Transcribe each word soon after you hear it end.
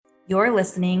You're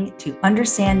listening to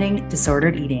Understanding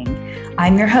Disordered Eating.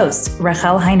 I'm your host,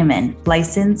 Rachel Heinemann,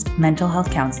 licensed mental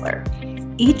health counselor.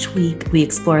 Each week, we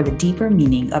explore the deeper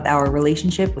meaning of our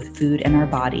relationship with food and our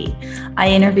body. I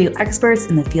interview experts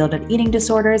in the field of eating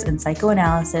disorders and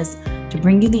psychoanalysis to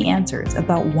bring you the answers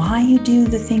about why you do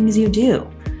the things you do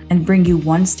and bring you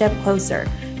one step closer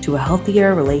to a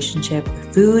healthier relationship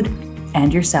with food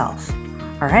and yourself.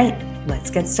 All right,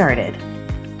 let's get started.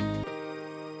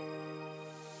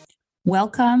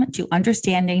 Welcome to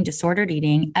Understanding Disordered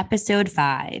Eating, Episode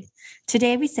 5.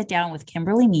 Today, we sit down with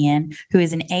Kimberly Meehan, who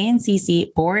is an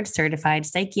ANCC board-certified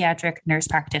psychiatric nurse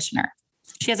practitioner.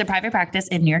 She has a private practice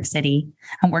in New York City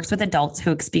and works with adults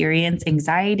who experience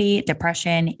anxiety,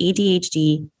 depression,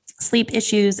 ADHD, sleep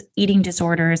issues, eating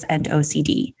disorders, and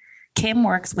OCD. Kim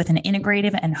works with an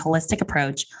integrative and holistic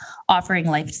approach, offering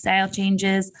lifestyle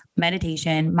changes,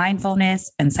 meditation,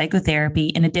 mindfulness, and psychotherapy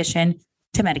in addition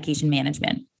to medication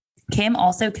management. Kim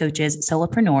also coaches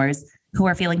solopreneurs who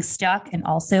are feeling stuck and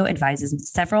also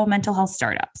advises several mental health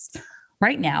startups.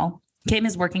 Right now, Kim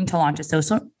is working to launch a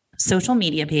social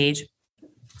media page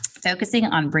focusing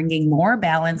on bringing more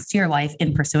balance to your life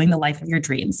in pursuing the life of your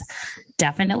dreams.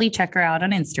 Definitely check her out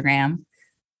on Instagram.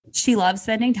 She loves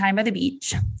spending time by the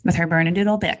beach with her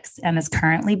Bernedoodle Bix and is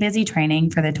currently busy training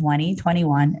for the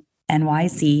 2021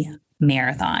 NYC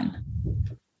Marathon.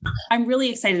 I'm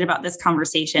really excited about this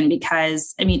conversation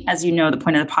because, as you know, the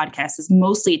point of the podcast is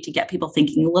mostly to get people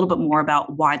thinking a little bit more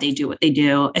about why they do what they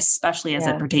do, especially as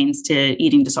it pertains to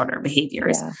eating disorder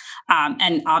behaviors.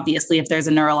 And obviously, if there's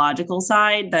a neurological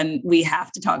side, then we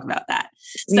have to talk about that.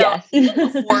 So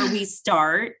before we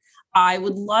start, I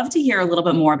would love to hear a little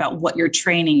bit more about what your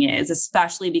training is,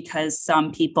 especially because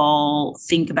some people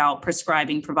think about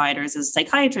prescribing providers as a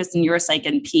psychiatrist and you're a psych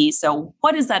NP. So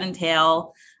what does that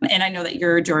entail? And I know that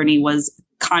your journey was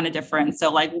kind of different.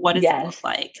 So what does it look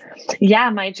like? Yeah,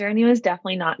 my journey was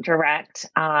definitely not direct.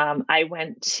 I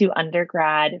went to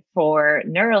undergrad for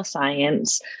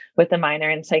neuroscience with a minor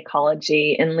in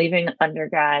psychology, and leaving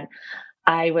undergrad,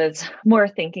 I was more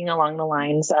thinking along the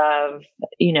lines of,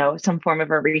 some form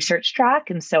of a research track.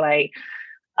 And so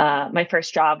my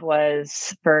first job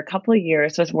was for a couple of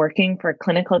years was working for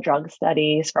clinical drug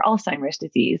studies for Alzheimer's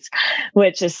disease,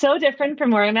 which is so different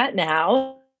from where I'm at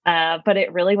now. But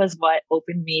it really was what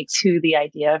opened me to the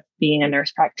idea of being a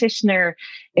nurse practitioner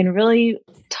and really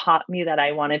taught me that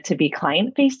I wanted to be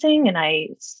client facing. And I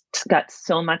got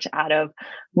so much out of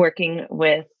working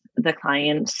with the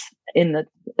clients in the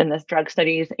drug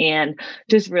studies and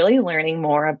just really learning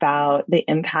more about the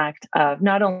impact of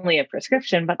not only a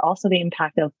prescription, but also the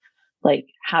impact of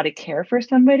how to care for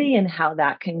somebody and how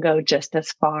that can go just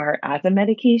as far as a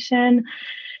medication.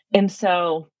 And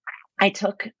so I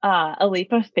took a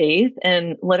leap of faith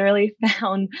and literally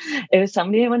found it was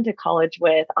somebody I went to college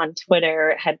with on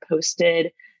Twitter had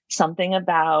posted something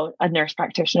about a nurse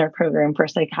practitioner program for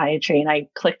psychiatry. And I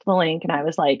clicked the link and I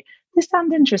was like, this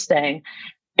sounds interesting.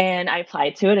 And I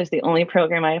applied to it. It was the only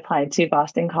program I applied to,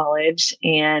 Boston College.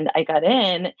 And I got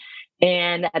in.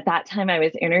 And at that time I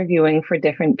was interviewing for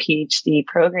different PhD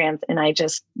programs and I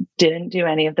just didn't do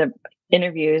any of the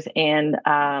interviews and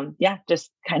just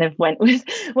kind of went with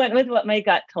what my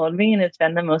gut told me. And it's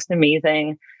been the most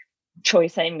amazing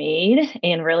choice I made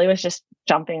and really was just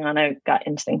jumping on a gut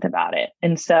instinct about it.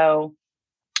 And so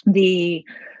the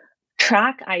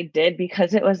track I did,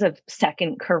 because it was a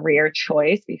second career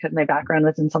choice, because my background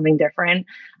was in something different,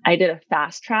 I did a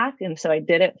fast track. And so I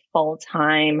did it full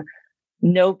time,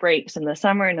 no breaks in the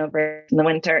summer, no breaks in the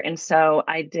winter. And so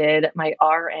I did my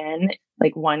RN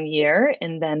 1 year,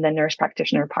 and then the nurse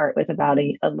practitioner part with about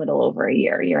a little over a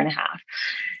year and a half.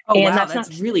 Oh, and wow,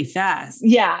 that's really fast.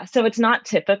 Yeah. So it's not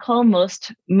typical.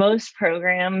 Most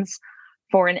programs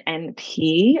for an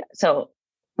NP. So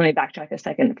let me backtrack a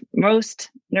second.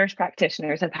 Most nurse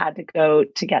practitioners have had to go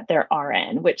to get their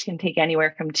RN, which can take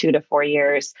anywhere from 2 to 4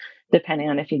 years,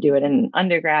 depending on if you do it in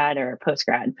undergrad or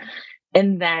postgrad.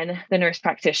 And then the nurse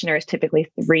practitioner is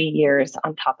typically 3 years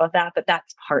on top of that, but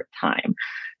that's part-time.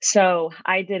 So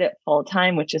I did it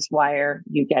full-time, which is why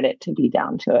you get it to be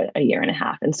down to a year and a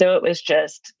half. And so it was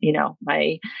just,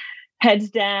 my heads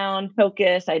down,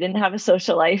 focus. I didn't have a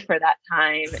social life for that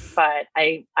time, but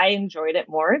I enjoyed it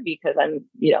more because I'm,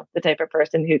 the type of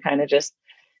person who kind of just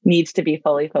needs to be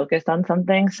fully focused on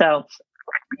something. So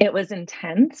it was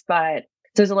intense, but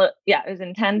it was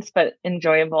intense, but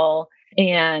enjoyable.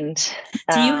 And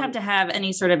do you have to have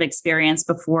any sort of experience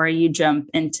before you jump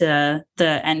into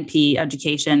the NP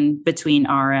education between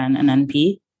RN and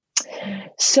NP?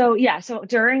 So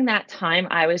during that time,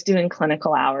 I was doing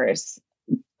clinical hours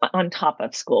on top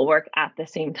of schoolwork at the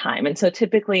same time. And so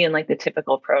typically in like the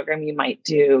typical program, you might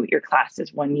do your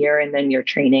classes 1 year and then your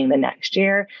training the next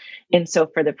year. And so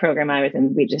for the program I was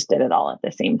in, we just did it all at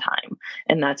the same time.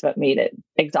 And that's what made it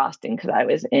exhausting, because I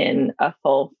was in a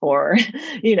full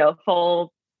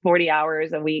full 40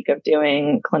 hours a week of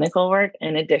doing clinical work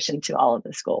in addition to all of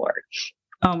the schoolwork.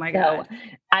 Oh my God. So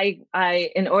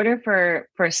I in order for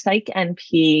Psych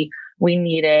NP, we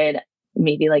needed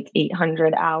maybe like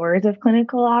 800 hours of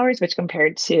clinical hours, which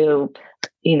compared to,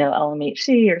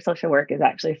 LMHC or social work is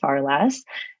actually far less.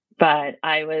 But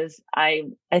I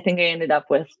think I ended up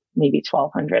with maybe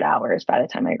 1,200 hours by the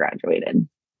time I graduated.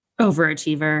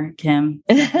 Overachiever, Kim.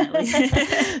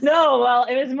 No, well,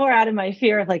 it was more out of my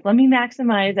fear of like, let me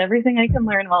maximize everything I can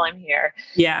learn while I'm here.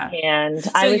 Yeah. And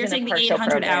so you're saying the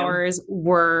 800 hours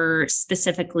were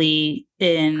specifically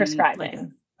in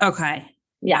prescribing. Okay.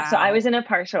 Yeah. Wow. So I was in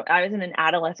an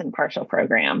adolescent partial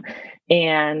program,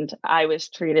 and I was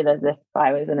treated as if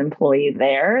I was an employee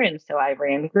there. And so I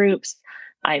ran groups.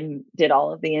 I did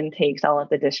all of the intakes, all of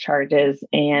the discharges,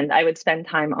 and I would spend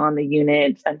time on the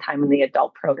unit, spend time in the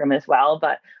adult program as well.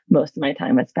 But most of my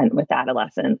time was spent with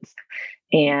adolescents,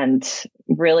 and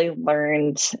really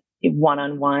learned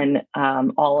one-on-one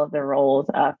all of the roles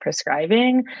of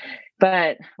prescribing.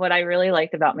 But what I really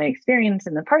liked about my experience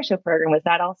in the partial program was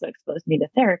that also exposed me to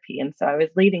therapy. And so I was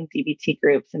leading DBT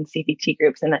groups and CBT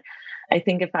groups. And I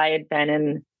think if I had been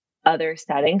in other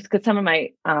settings, because some of my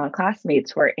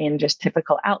classmates were in just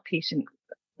typical outpatient,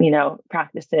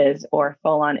 practices or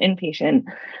full on inpatient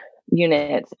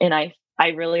units. And I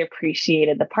really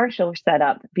appreciated the partial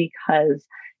setup because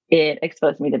it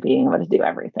exposed me to being able to do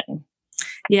everything.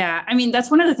 Yeah. I mean, that's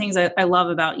one of the things I love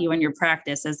about you and your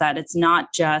practice is that it's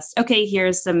not just, okay,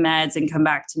 here's some meds and come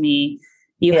back to me.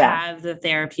 You have the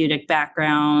therapeutic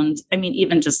background. I mean,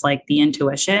 even just like the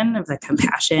intuition of the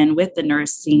compassion with the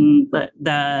nursing,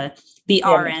 the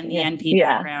RN, the NP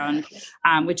background,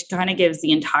 which kind of gives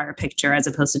the entire picture as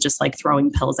opposed to just like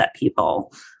throwing pills at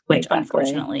people, which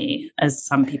unfortunately is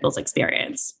some people's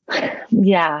experience.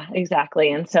 Yeah,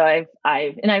 exactly. And so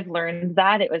I've learned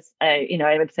that it was, I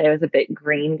would say I was a bit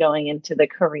green going into the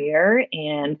career,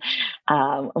 and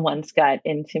once got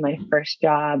into my first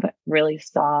job, really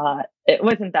saw it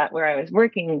wasn't that where I was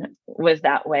working was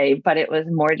that way, but it was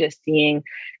more just seeing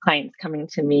clients coming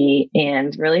to me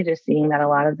and really just seeing that a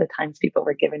lot of the times people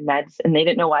were given meds and they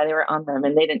didn't know why they were on them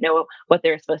and they didn't know what they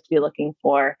were supposed to be looking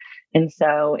for. And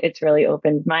so it's really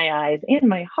opened my eyes and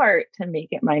my heart to make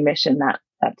it my mission that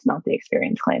that's not the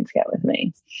experience clients get with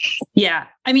me. Yeah.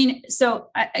 I mean, so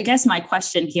I guess my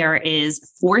question here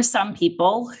is for some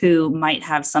people who might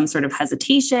have some sort of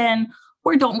hesitation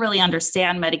or don't really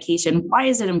understand medication, why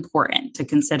is it important to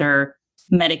consider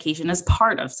medication as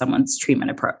part of someone's treatment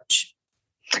approach?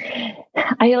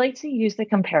 I like to use the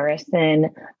comparison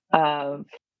of,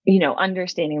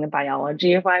 understanding the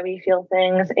biology of why we feel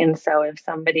things. And so if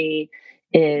somebody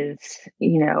is,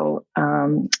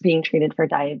 being treated for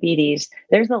diabetes,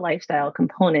 there's a lifestyle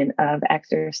component of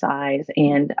exercise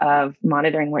and of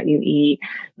monitoring what you eat.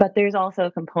 But there's also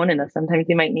a component of sometimes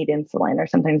you might need insulin or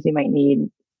sometimes you might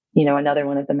need, another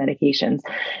one of the medications.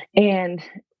 And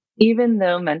even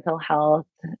though mental health,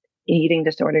 eating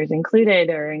disorders included,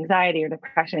 or anxiety or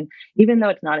depression, even though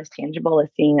it's not as tangible as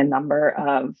seeing a number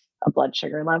of a blood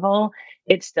sugar level,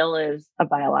 it still is a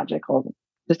biological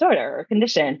disorder or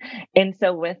condition. And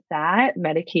so with that,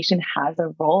 medication has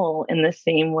a role in the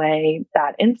same way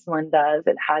that insulin does.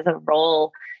 It has a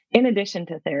role in addition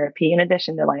to therapy, in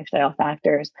addition to lifestyle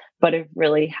factors, but of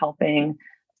really helping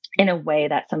in a way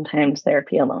that sometimes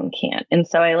therapy alone can't. And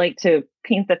so I like to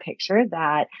paint the picture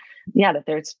that, that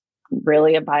there's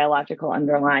really a biological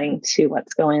underlying to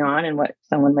what's going on and what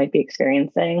someone might be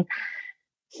experiencing,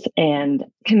 and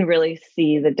can really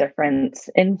see the difference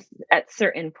at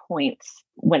certain points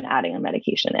when adding a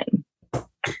medication in.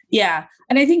 Yeah.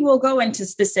 And I think we'll go into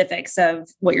specifics of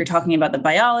what you're talking about, the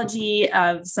biology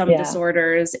of some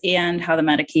disorders and how the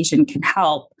medication can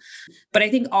help. But I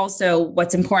think also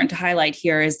what's important to highlight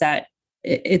here is that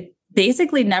it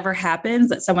basically never happens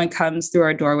that someone comes through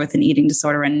our door with an eating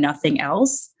disorder and nothing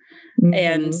else. Mm-hmm.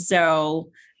 And so,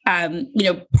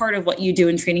 part of what you do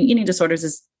in treating eating disorders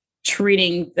is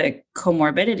treating the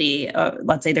comorbidity.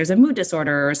 Let's say there's a mood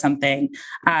disorder or something.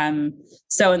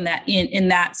 So in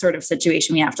that sort of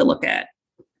situation, we have to look at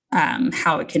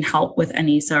how it can help with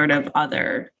any sort of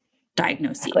other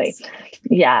diagnoses. Exactly.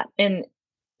 Yeah. And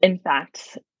in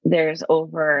fact, there's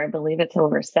I believe it's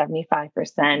over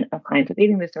 75% of clients with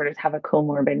eating disorders have a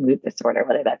comorbid mood disorder,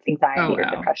 whether that's anxiety or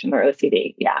depression or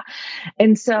OCD. Yeah.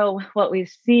 And so what we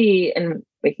see, and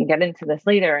we can get into this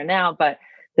later or now, but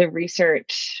the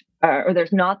research or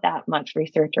there's not that much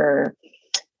research or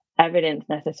evidence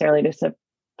necessarily to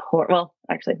support. Well,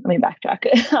 actually, let me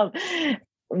backtrack.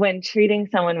 When treating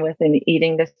someone with an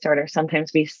eating disorder,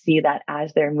 sometimes we see that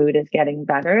as their mood is getting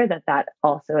better, that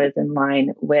also is in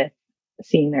line with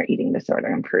seeing their eating disorder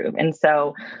improve. And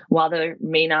so while there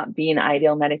may not be an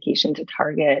ideal medication to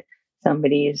target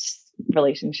somebody's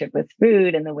relationship with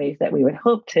food in the ways that we would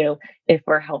hope to, if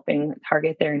we're helping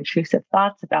target their intrusive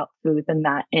thoughts about food, then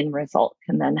that end result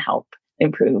can then help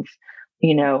improve,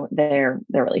 their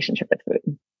relationship with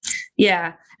food.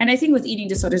 Yeah. And I think with eating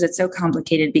disorders, it's so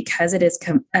complicated because it is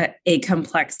a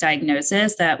complex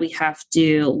diagnosis that we have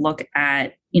to look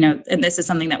at, and this is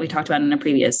something that we talked about in a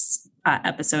previous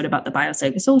episode about the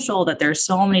biopsychosocial, that there's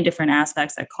so many different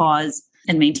aspects that cause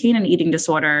and maintain an eating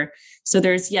disorder. So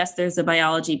there's the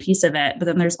biology piece of it, but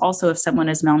then there's also, if someone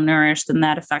is malnourished, then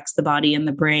that affects the body and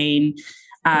the brain.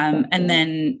 And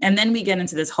then we get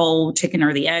into this whole chicken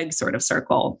or the egg sort of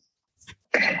circle.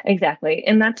 Exactly.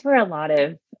 And that's where a lot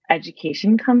of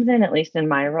education comes in, at least in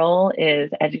my role, is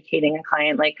educating a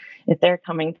client. Like if they're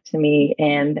coming to me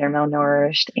and they're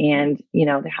malnourished and,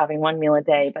 they're having one meal a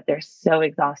day, but they're so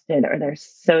exhausted or they're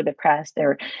so depressed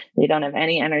or they don't have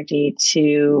any energy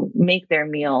to make their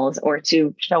meals or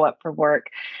to show up for work.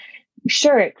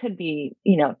 Sure, it could be,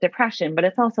 depression, but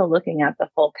it's also looking at the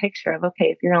full picture of, okay,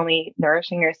 if you're only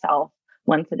nourishing yourself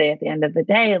once a day at the end of the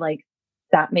day, like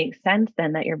that makes sense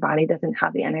then that your body doesn't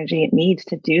have the energy it needs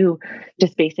to do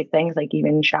just basic things like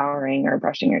even showering or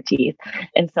brushing your teeth.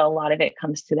 And so a lot of it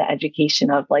comes to the education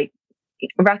of like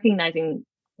recognizing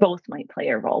both might play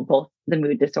a role, both the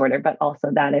mood disorder, but also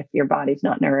that if your body's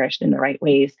not nourished in the right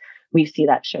ways, we see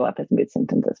that show up as mood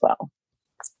symptoms as well.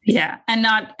 Yeah. And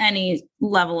not any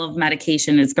level of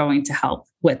medication is going to help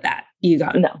with that. You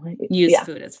got to use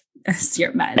food as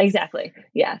your meds. Exactly.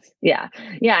 Yes. Yeah.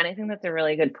 Yeah. And I think that's a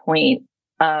really good point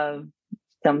of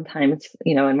sometimes,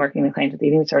 in working with clients with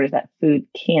eating disorders, that food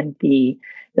can be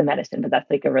the medicine, but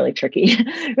that's like a really tricky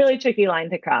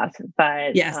line to cross.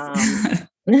 But yes.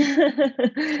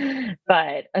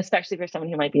 But especially for someone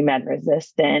who might be med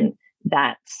resistant,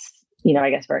 that's, I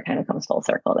guess where it kind of comes full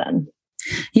circle then.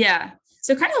 Yeah.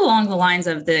 So kind of along the lines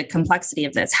of the complexity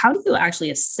of this, how do you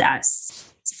actually assess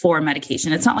for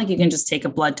medication? It's not like you can just take a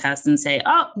blood test and say,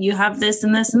 oh, you have this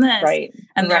and this and this, right,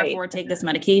 and therefore take this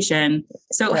medication.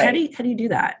 So how do you do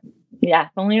that? Yeah,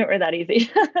 if only it were that easy.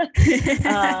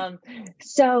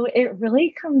 So it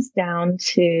really comes down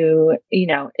to,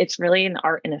 it's really an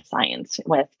art and a science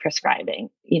with prescribing.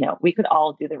 We could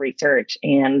all do the research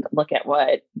and look at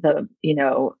what the,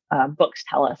 books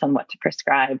tell us on what to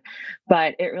prescribe.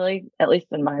 But it really, at least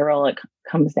in my role, it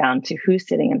comes down to who's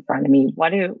sitting in front of me.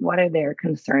 What are their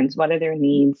concerns? What are their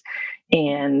needs?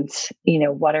 And,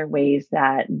 what are ways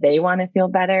that they want to feel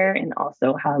better? And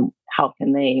also how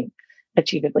can they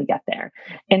achievably get there?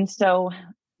 And so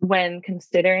when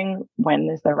considering when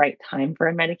is the right time for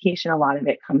a medication, a lot of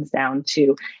it comes down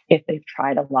to if they've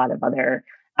tried a lot of other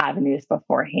avenues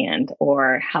beforehand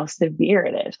or how severe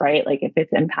it is, right? Like if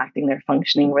it's impacting their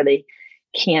functioning where they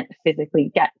can't physically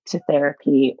get to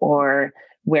therapy or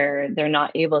where they're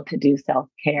not able to do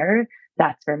self-care,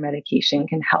 that's where medication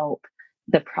can help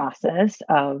the process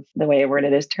of, the way I word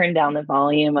it is, turn down the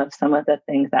volume of some of the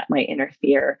things that might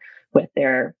interfere with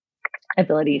their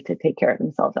ability to take care of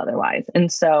themselves otherwise. And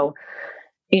so,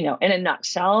 in a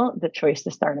nutshell, the choice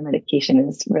to start a medication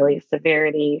is really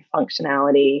severity,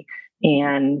 functionality,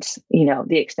 and,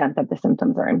 the extent that the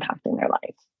symptoms are impacting their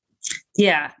life.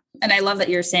 Yeah. And I love that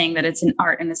you're saying that it's an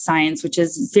art and a science, which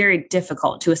is very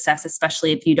difficult to assess,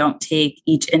 especially if you don't take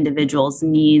each individual's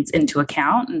needs into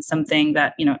account. And something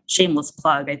that, shameless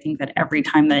plug, I think that every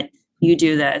time that you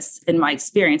do this, in my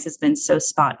experience, has been so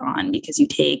spot on because you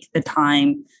take the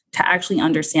time to actually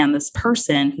understand this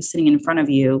person who's sitting in front of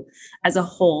you as a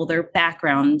whole, their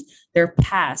background, their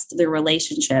past, their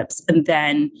relationships, and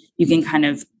then you can kind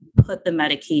of put the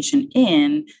medication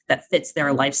in that fits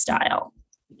their lifestyle.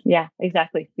 Yeah,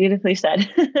 exactly. Beautifully said.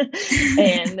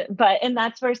 And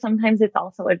that's where sometimes it's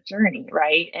also a journey,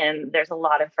 right? And there's a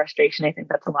lot of frustration. I think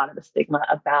that's a lot of the stigma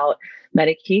about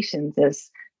medications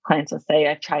is clients will say,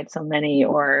 I've tried so many,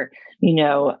 or,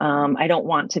 I don't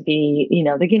want to be,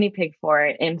 the guinea pig for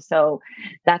it. And so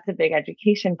that's a big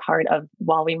education part of,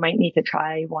 while we might need to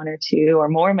try one or two or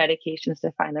more medications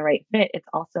to find the right fit, it's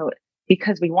also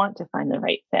because we want to find the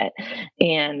right fit.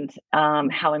 And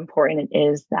how important it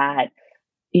is that,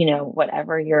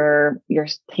 whatever you're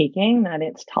taking, that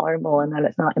it's tolerable and that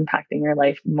it's not impacting your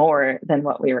life more than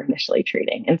what we were initially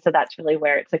treating. And so that's really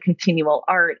where it's a continual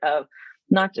art of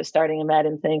not just starting a med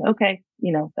and saying, okay,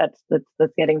 that's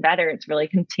getting better. It's really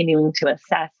continuing to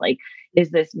assess, like,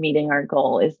 is this meeting our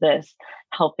goal? Is this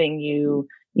helping you,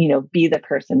 be the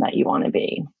person that you want to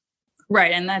be?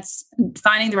 Right. And that's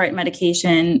finding the right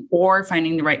medication or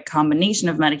finding the right combination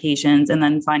of medications and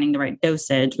then finding the right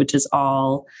dosage, which is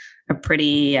all a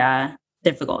pretty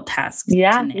difficult task.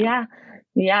 Yeah.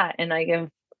 And I give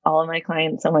all of my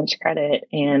clients so much credit,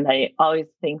 and I always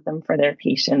thank them for their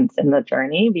patience in the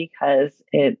journey, because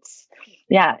it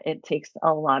takes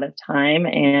a lot of time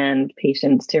and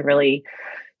patience to really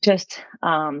just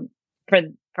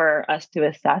for us to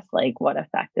assess like what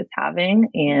effect it's having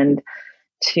and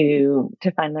to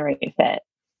find the right fit.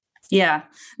 Yeah,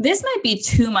 this might be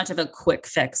too much of a quick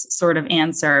fix sort of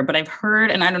answer, but I've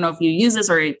heard, and I don't know if you use this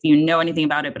or if you know anything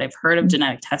about it, but I've heard of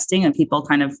genetic testing, and people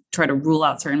kind of try to rule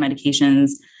out certain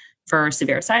medications for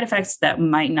severe side effects that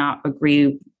might not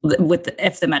agree with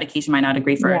if the medication might not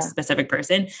agree for a specific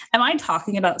person. Am I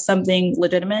talking about something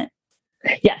legitimate?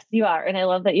 Yes, you are. And I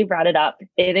love that you brought it up.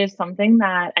 It is something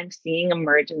that I'm seeing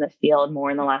emerge in the field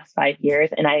more in the last 5 years.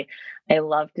 And I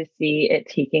love to see it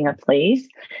taking a place.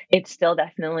 It's still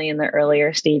definitely in the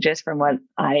earlier stages from what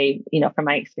from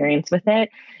my experience with it.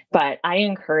 But I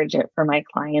encourage it for my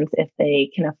clients if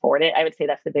they can afford it. I would say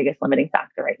that's the biggest limiting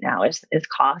factor right now is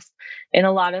cost. And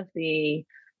a lot of the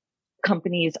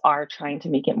companies are trying to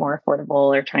make it more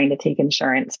affordable or trying to take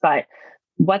insurance. But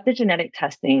what the genetic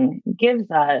testing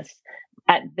gives us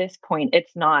at this point,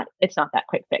 it's not that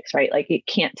quick fix, right? Like it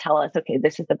can't tell us, okay,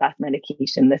 this is the best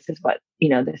medication. This is what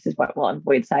will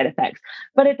avoid side effects.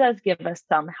 But it does give us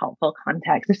some helpful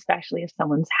context, especially if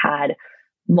someone's had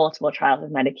multiple trials of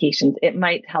medications. It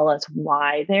might tell us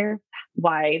why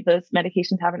those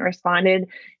medications haven't responded,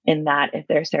 and that if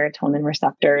their serotonin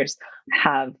receptors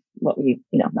have what we,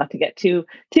 not to get too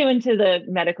into the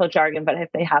medical jargon, but if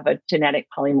they have a genetic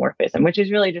polymorphism, which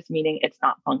is really just meaning it's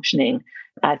not functioning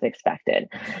as expected.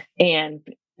 And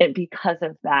because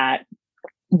of that,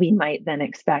 we might then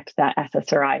expect that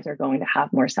SSRIs are going to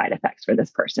have more side effects for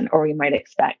this person, or we might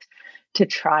expect to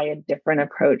try a different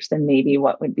approach than maybe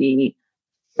what would be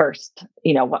first,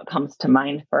 what comes to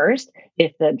mind first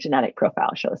if the genetic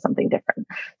profile shows something different.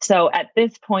 So at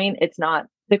this point, it's not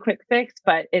the quick fix,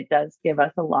 but it does give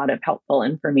us a lot of helpful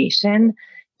information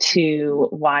to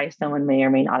why someone may or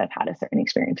may not have had a certain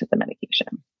experience with the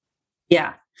medication.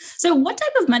 Yeah. So what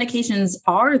type of medications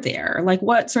are there? Like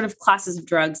what sort of classes of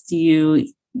drugs do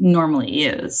you normally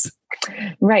use?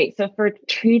 Right. So for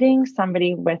treating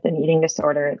somebody with an eating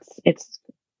disorder,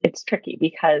 it's tricky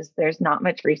because there's not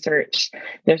much research.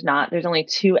 There's only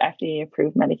 2 FDA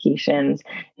approved medications.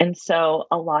 And so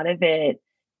a lot of it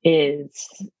is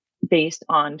based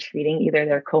on treating either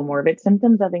their comorbid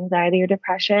symptoms of anxiety or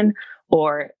depression,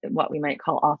 or what we might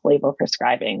call off-label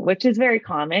prescribing, which is very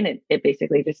common. It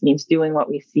basically just means doing what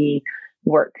we see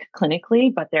work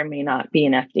clinically, but there may not be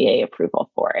an FDA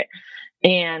approval for it.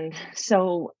 And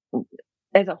so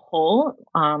as a whole,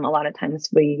 a lot of times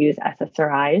we use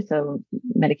SSRIs, so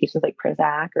medications like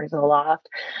Prozac or Zoloft.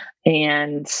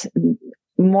 And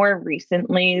more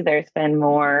recently, there's been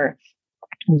more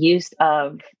use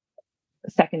of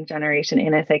second generation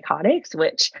antipsychotics,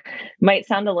 which might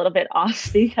sound a little bit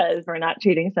off because we're not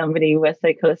treating somebody with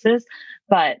psychosis,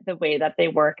 but the way that they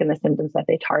work and the symptoms that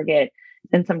they target,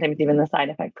 and sometimes even the side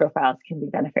effect profiles, can be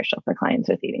beneficial for clients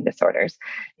with eating disorders.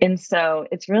 And so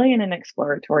it's really in an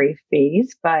exploratory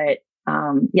phase, but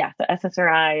so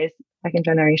SSRIs, second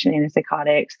generation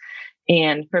antipsychotics,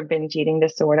 and for binge eating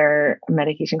disorder, a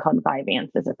medication called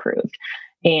Vyvanse is approved.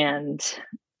 And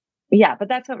but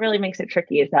that's what really makes it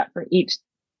tricky, is that for each,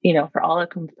 for all the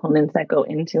components that go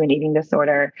into an eating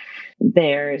disorder,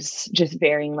 there's just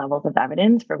varying levels of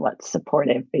evidence for what's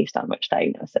supportive based on which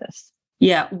diagnosis.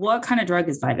 Yeah. What kind of drug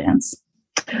is Vyvanse?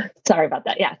 Sorry about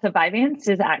that. Yeah. So Vyvanse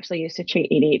is actually used to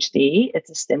treat ADHD. It's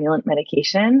a stimulant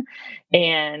medication.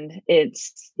 And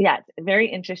it's very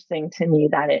interesting to me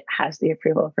that it has the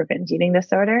approval for binge eating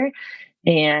disorder.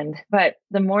 But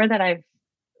the more that I've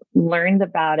learned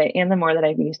about it and the more that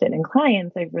I've used it in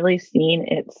clients, I've really seen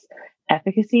its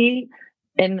efficacy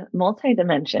in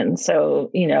multi-dimensions.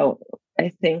 So,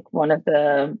 I think one of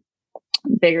the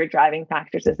bigger driving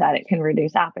factors is that it can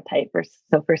reduce appetite.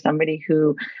 For somebody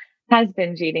who has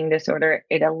binge eating disorder,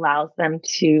 it allows them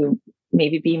to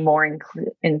maybe be more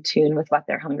in tune with what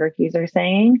their hunger cues are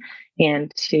saying, and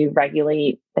to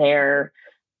regulate their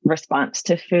response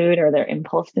to food or their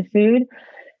impulse to food.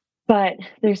 But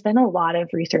there's been a lot of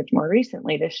research more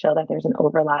recently to show that there's an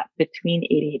overlap between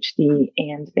ADHD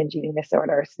and binge eating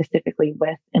disorder, specifically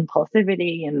with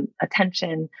impulsivity and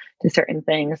attention to certain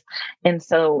things. And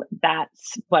so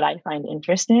that's what I find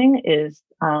interesting, is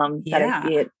that I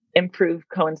see it improve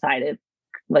coincided,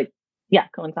 like yeah,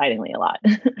 coincidingly a lot.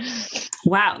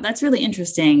 Wow, that's really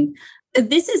interesting.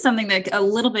 This is something that a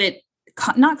little bit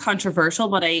not controversial,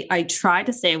 but I try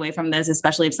to stay away from this,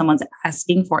 especially if someone's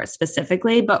asking for it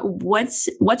specifically. But what's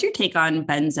your take on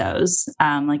benzos,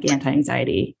 like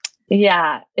anti-anxiety?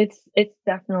 Yeah, it's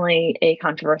definitely a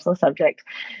controversial subject.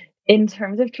 In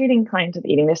terms of treating clients with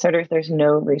eating disorders, there's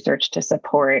no research to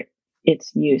support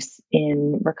its use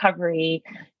in recovery.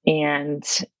 And,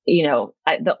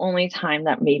 the only time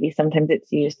that maybe sometimes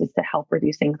it's used is to help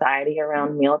reduce anxiety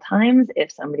around meal times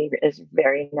if somebody is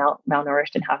very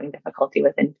malnourished and having difficulty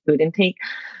with food intake.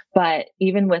 But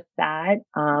even with that,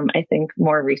 I think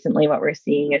more recently what we're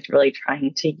seeing is really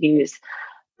trying to use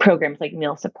programs like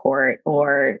meal support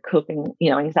or coping,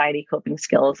 anxiety coping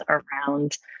skills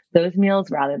around those meals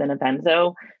rather than a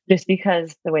benzo, just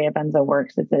because the way a benzo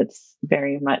works is it's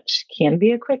very much can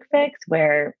be a quick fix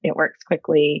where it works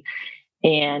quickly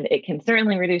and it can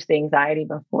certainly reduce the anxiety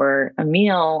before a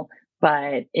meal,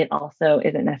 but it also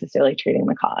isn't necessarily treating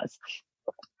the cause.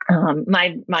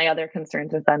 My other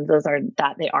concerns with benzos are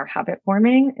that they are habit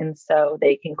forming, and so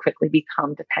they can quickly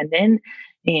become dependent,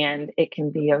 and it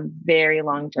can be a very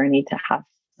long journey to have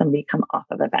somebody come off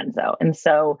of a benzo. And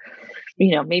so,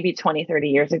 maybe 20, 30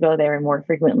 years ago, they were more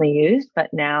frequently used,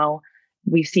 but now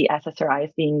we see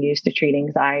SSRIs being used to treat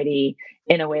anxiety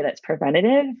in a way that's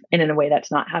preventative and in a way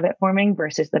that's not habit forming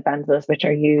versus the benzos, which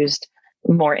are used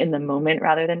more in the moment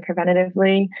rather than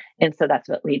preventatively. And so that's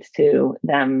what leads to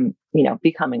them,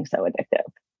 becoming so addictive.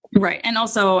 Right. And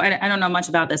also, I don't know much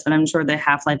about this, but I'm sure the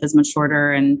half-life is much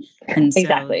shorter and so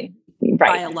exactly.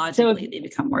 Right. Biologically, they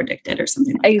become more addicted or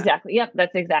something like exactly. Yep.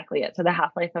 That's exactly it. So the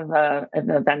half-life of a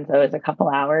benzo is a couple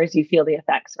hours. You feel the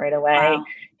effects right away. Wow.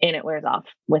 And it wears off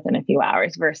within a few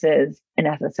hours versus an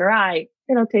SSRI.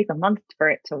 It'll take a month for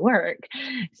it to work.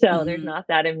 So there's not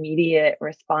that immediate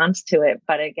response to it.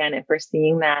 But again, if we're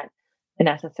seeing that an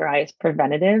SSRI is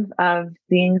preventative of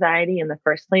the anxiety in the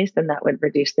first place, then that would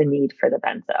reduce the need for the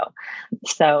benzo.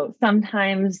 So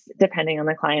sometimes, depending on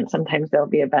the client, sometimes there'll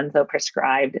be a benzo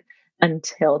prescribed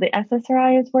until the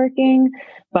SSRI is working.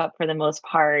 But for the most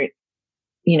part,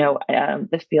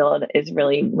 the field is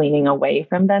really leaning away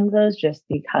from benzos just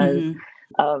because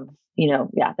of,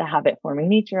 the habit forming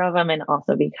nature of them. And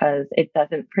also because it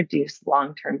doesn't produce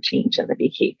long-term change in the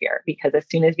behavior, because as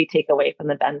soon as we take away from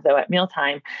the benzo at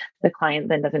mealtime, the client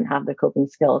then doesn't have the coping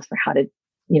skills for how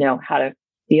to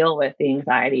deal with the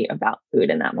anxiety about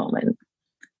food in that moment.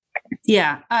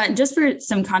 Yeah. Just for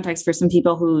some context for some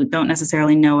people who don't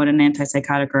necessarily know what an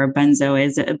antipsychotic or a benzo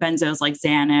is, a benzo is like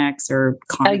Xanax or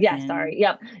Klonopin. Yeah, sorry.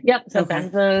 Yep. So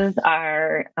benzos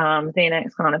are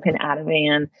Xanax, Klonopin,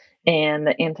 Ativan, and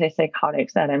the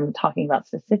antipsychotics that I'm talking about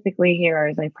specifically here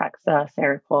are Zyprexa,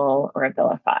 Seroquel, or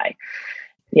Abilify.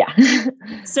 Yeah.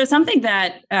 So something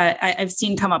that I've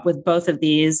seen come up with both of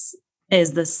these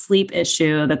is the sleep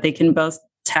issue that they can both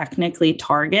technically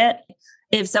target.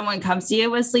 If someone comes to you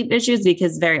with sleep issues,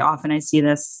 because very often I see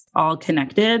this all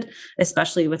connected,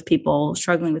 especially with people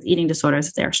struggling with eating disorders,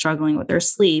 if they're struggling with their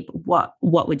sleep, what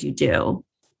would you do?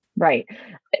 Right.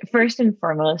 First and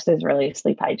foremost is really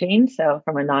sleep hygiene. So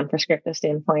from a non-prescriptive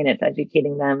standpoint, it's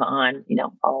educating them on,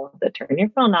 all of the turn your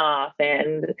phone off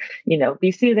and,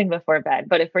 be soothing before bed.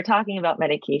 But if we're talking about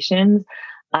medications,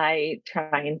 I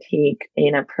try and take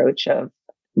an approach of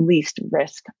least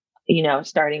risk,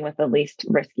 starting with the least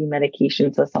risky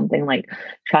medication. So something like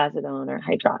trazodone or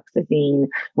hydroxyzine,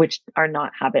 which are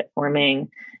not habit forming.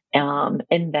 And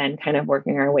then kind of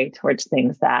working our way towards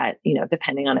things that,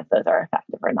 depending on if those are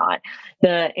effective or not.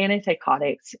 The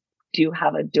antipsychotics do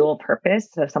have a dual purpose.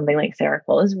 So something like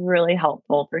Seroquel is really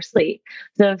helpful for sleep.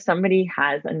 So if somebody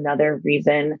has another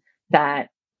reason that,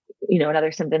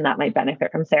 another symptom that might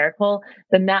benefit from Seroquel,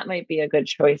 then that might be a good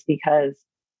choice because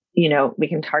we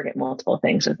can target multiple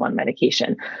things with one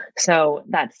medication. So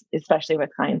that's especially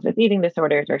with clients with eating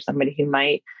disorders or somebody who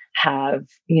might have,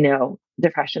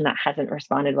 depression that hasn't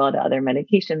responded well to other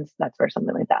medications. That's where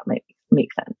something like that might make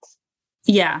sense.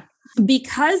 Yeah.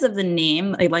 Because of the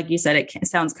name, like you said, it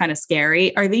sounds kind of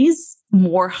scary. Are these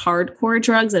more hardcore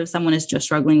drugs that if someone is just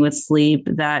struggling with sleep,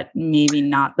 that maybe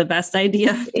not the best idea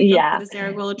to go for the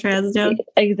Seroquel or trazodone?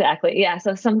 Exactly. Yeah.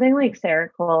 So something like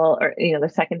Seroquel or, the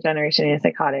second generation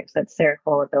antipsychotics, that's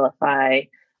Seroquel, Abilify,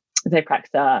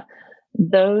 Zyprexa,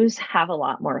 those have a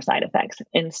lot more side effects.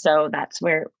 And so that's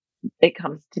where it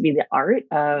comes to be the art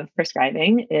of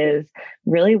prescribing, is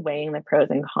really weighing the pros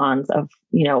and cons of,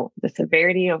 the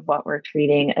severity of what we're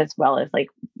treating, as well as like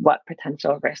what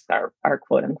potential risks are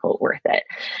quote unquote worth it.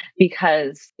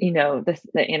 Because, the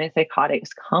antipsychotics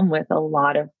come with a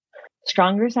lot of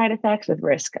stronger side effects with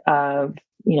risk of,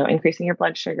 increasing your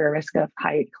blood sugar, risk of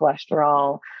high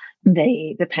cholesterol,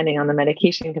 They, depending on the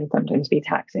medication, can sometimes be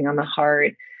taxing on the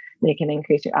heart. They can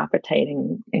increase your appetite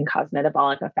and cause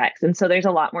metabolic effects. And so there's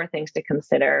a lot more things to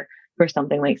consider for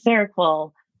something like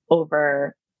Seroquel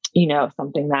over,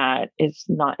 something that is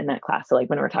not in that class. So like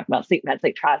when we're talking about sleep meds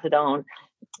like trazodone,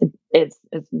 is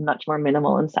much more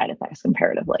minimal in side effects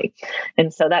comparatively.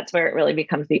 And so that's where it really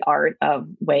becomes the art of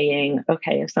weighing,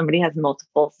 okay, if somebody has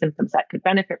multiple symptoms that could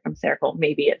benefit from Seroquel,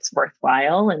 maybe it's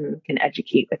worthwhile and can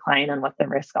educate the client on what the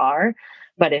risks are.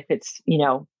 But if it's,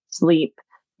 sleep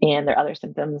and their other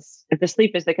symptoms, if the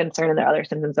sleep is the concern and their other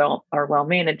symptoms are well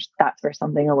managed, that's where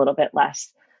something a little bit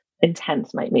less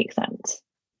intense might make sense.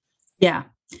 Yeah.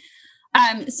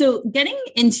 So getting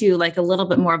into like a little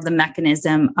bit more of the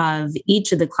mechanism of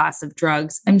each of the class of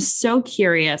drugs, I'm so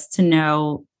curious to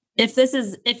know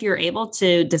if you're able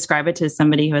to describe it to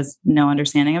somebody who has no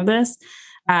understanding of this,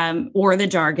 or the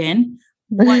jargon,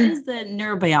 what is the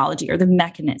neurobiology or the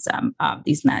mechanism of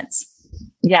these meds?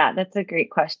 Yeah, that's a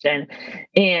great question.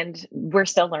 And we're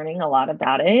still learning a lot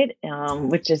about it,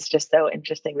 which is just so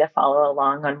interesting to follow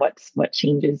along on what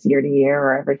changes year to year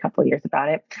or every couple of years about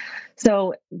it.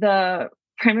 So the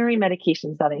primary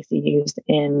medications that I see used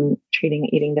in treating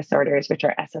eating disorders, which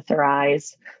are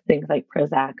SSRIs, things like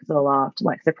Prozac, Zoloft,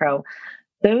 Lexapro,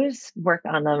 those work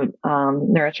on the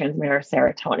neurotransmitter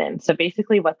serotonin. So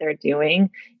basically what they're doing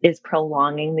is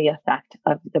prolonging the effect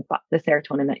of the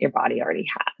serotonin that your body already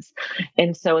has.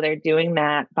 And so they're doing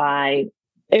that by,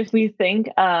 if we think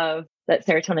of that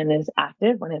serotonin is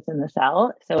active when it's in the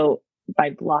cell, so by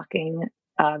blocking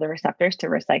the receptors to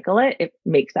recycle it, it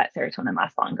makes that serotonin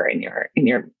last longer in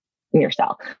your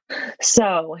cell.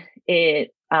 So it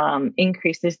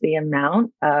increases the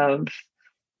amount of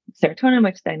serotonin,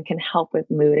 which then can help with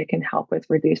mood. It can help with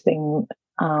reducing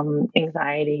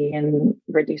anxiety and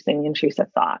reducing intrusive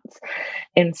thoughts.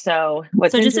 And so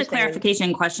just a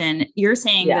clarification question, you're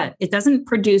saying that it doesn't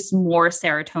produce more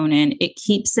serotonin. It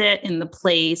keeps it in the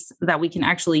place that we can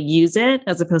actually use it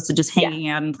as opposed to just hanging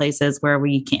out in places where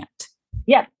we can't.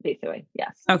 Yeah, basically.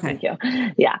 Yes. Okay. Thank you.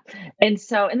 Yeah. And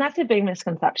that's a big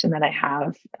misconception that I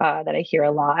have, that I hear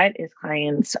a lot is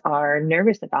clients are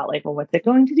nervous about like, well, what's it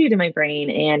going to do to my brain?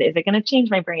 And is it going to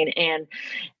change my brain? And,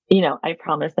 I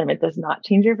promise them it does not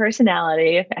change your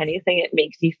personality. If anything, it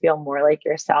makes you feel more like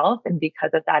yourself. And because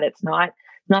of that, it's not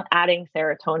adding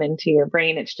serotonin to your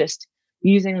brain. It's just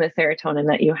using the serotonin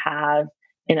that you have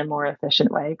in a more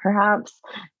efficient way, perhaps.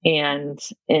 And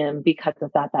because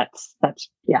of that, that's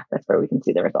where we can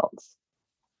see the results.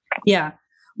 Yeah.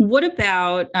 What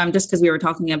about, just because we were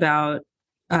talking about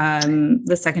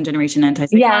the second generation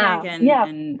antipsychotic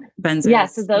and benzos? Yeah.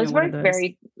 So those work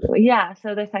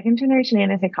so the second generation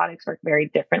antipsychotics work very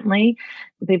differently.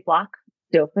 They block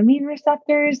dopamine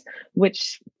receptors,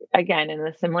 which again, in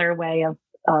a similar way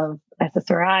of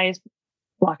SSRIs,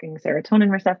 blocking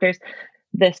serotonin receptors,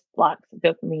 this blocks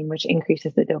dopamine, which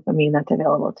increases the dopamine that's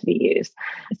available to be used.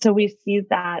 So we see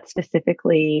that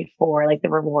specifically for like the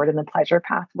reward and the pleasure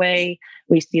pathway.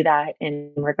 We see that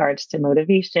in regards to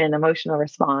motivation, emotional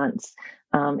response,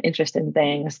 interest in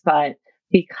things. But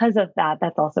because of that,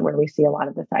 that's also where we see a lot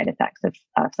of the side effects of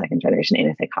second generation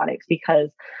antipsychotics, because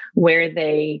where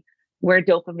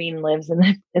dopamine lives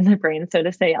in the brain, so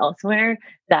to say, elsewhere,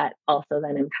 that also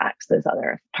then impacts those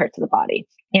other parts of the body.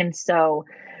 And so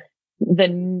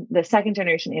the second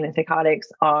generation antipsychotics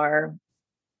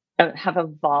have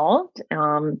evolved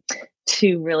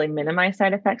to really minimize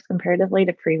side effects comparatively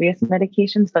to previous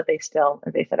medications, but they still,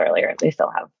 as I said earlier, they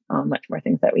still have much more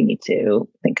things that we need to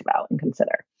think about and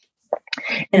consider.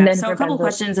 And then so a couple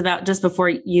questions about just before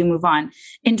you move on,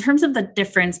 in terms of the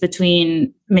difference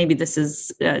between, maybe this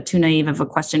is too naive of a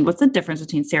question, what's the difference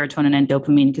between serotonin and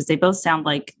dopamine? Because they both sound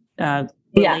like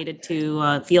related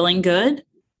to feeling good.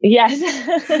 Yes.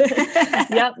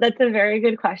 Yep. That's a very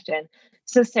good question.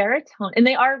 So serotonin, and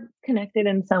they are connected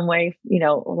in some way,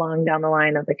 along down the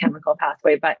line of the chemical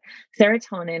pathway, but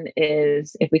serotonin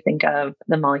is, if we think of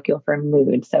the molecule for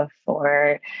mood. So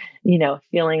for,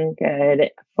 feeling good,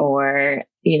 for,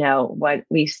 what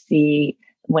we see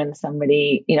when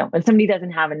somebody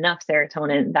doesn't have enough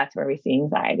serotonin, that's where we see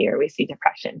anxiety or we see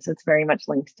depression. So it's very much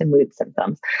linked to mood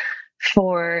symptoms.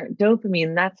 For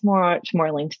dopamine, that's much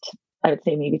more linked to, I would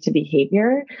say, maybe to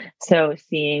behavior. So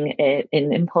seeing it in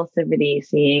impulsivity,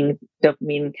 seeing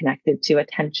dopamine connected to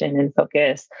attention and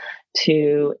focus,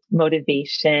 to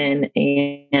motivation.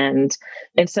 And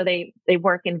so they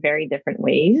work in very different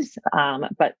ways,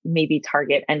 but maybe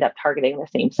end up targeting the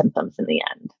same symptoms in the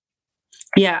end.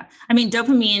 Yeah. I mean,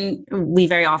 dopamine, we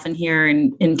very often hear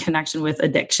in connection with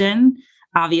addiction.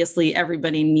 Obviously,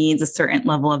 everybody needs a certain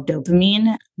level of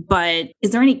dopamine, but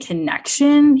is there any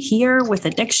connection here with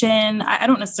addiction? I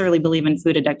don't necessarily believe in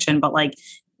food addiction, but like,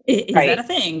 is that a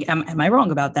thing? Am I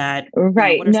wrong about that?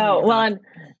 Right. What are some of No. your Well,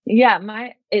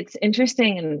 thoughts? it's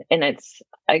interesting, and it's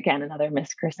again another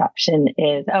misconception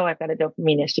is, oh, I've got a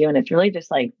dopamine issue, and it's really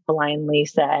just like blindly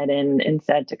said and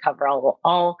said to cover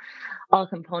all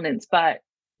components. But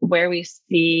where we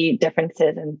see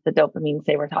differences in the dopamine,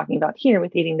 say we're talking about here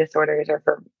with eating disorders or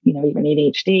for, even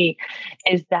ADHD,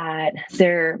 is that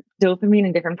their dopamine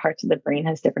in different parts of the brain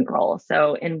has different roles.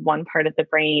 So in one part of the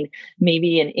brain,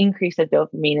 maybe an increase of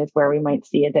dopamine is where we might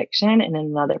see addiction. And in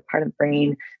another part of the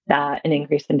brain, that an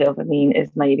increase in dopamine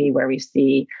is maybe where we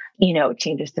see,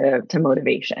 changes to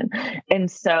motivation.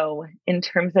 And so in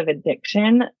terms of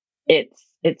addiction, it's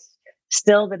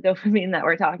still the dopamine that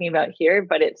we're talking about here,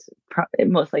 but it's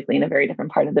most likely in a very different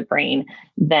part of the brain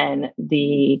than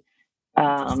the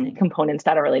components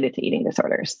that are related to eating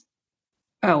disorders.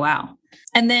 Oh, wow.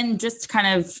 And then just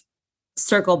kind of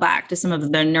circle back to some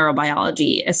of the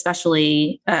neurobiology,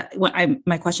 especially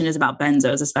my question is about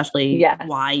benzos, especially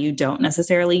why you don't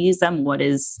necessarily use them. What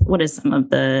is some of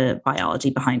the biology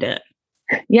behind it?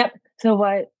 Yep. So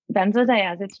what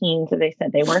benzodiazepines, so they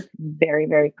said they work very,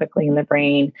 very quickly in the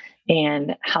brain,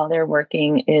 and how they're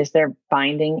working is they're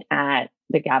binding at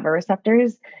the GABA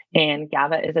receptors, and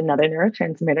GABA is another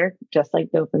neurotransmitter, just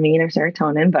like dopamine or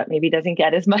serotonin, but maybe doesn't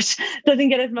get as much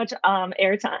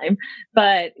airtime.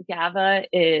 But GABA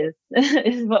is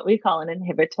what we call an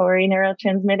inhibitory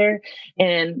neurotransmitter,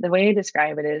 and the way I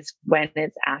describe it is when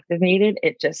it's activated,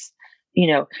 it just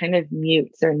kind of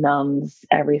mutes or numbs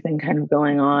everything kind of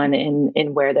going on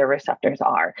in where their receptors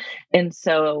are. And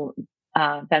so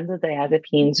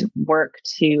benzodiazepines work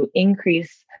to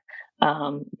increase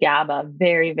GABA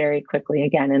very, very quickly,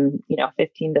 again, in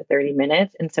 15 to 30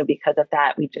 minutes. And so because of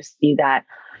that, we just see that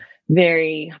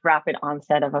very rapid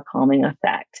onset of a calming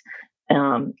effect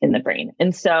in the brain.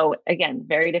 And so again,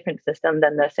 very different system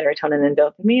than the serotonin and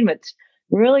dopamine, which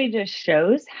really just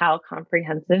shows how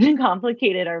comprehensive and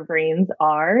complicated our brains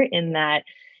are, in that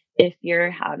if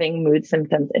you're having mood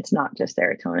symptoms, it's not just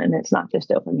serotonin, it's not just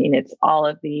dopamine, it's all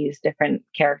of these different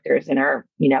characters in our,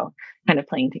 kind of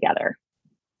playing together.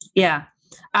 Yeah.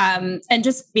 And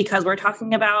just because we're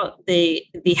talking about the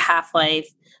half-life,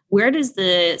 where does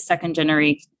the second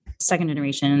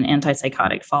generation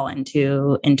antipsychotic fall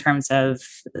into in terms of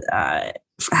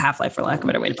half-life, for lack of a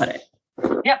better way to put it?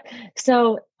 Yep.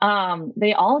 So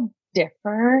they all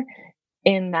differ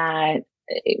in that,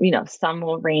 some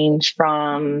will range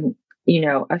from,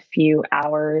 a few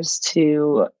hours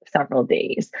to several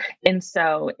days. And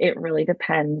so it really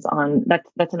depends on,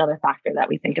 that's another factor that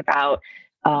we think about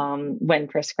when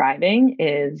prescribing,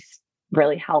 is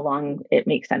really how long it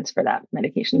makes sense for that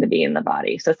medication to be in the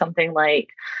body. So something like,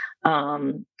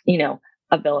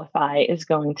 Abilify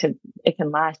it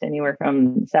can last anywhere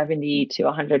from 70 to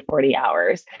 140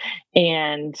 hours.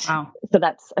 And So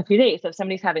that's a few days. So if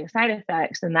somebody's having side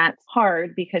effects, then that's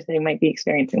hard because they might be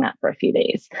experiencing that for a few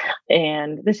days.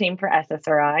 And the same for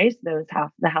SSRIs. The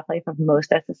half-life of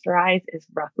most SSRIs is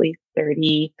roughly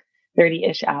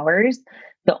 30-ish hours.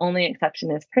 The only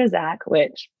exception is Prozac,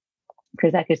 which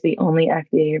Prozac is the only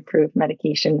FDA-approved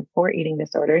medication for eating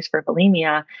disorders for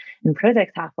bulimia. And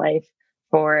Prozac's half-life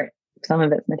for some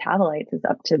of its metabolites is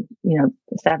up to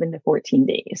 7 to 14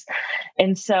 days.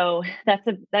 And so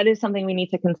that is something we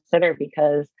need to consider,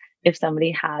 because if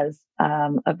somebody has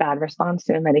a bad response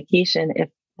to a medication, if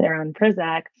they're on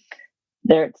Prozac,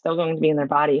 they're still going to be in their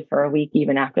body for a week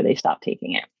even after they stop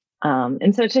taking it.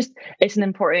 And so it's an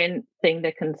important thing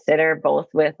to consider, both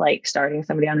with like starting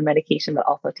somebody on a medication, but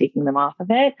also taking them off of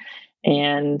it.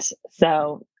 And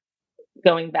so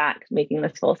making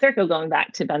this full circle, going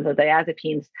back to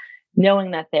benzodiazepines,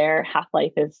 knowing that their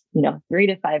half-life is, 3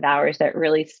 to 5 hours, that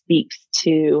really speaks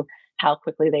to how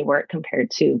quickly they work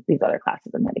compared to these other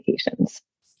classes of medications.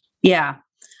 Yeah.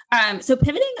 So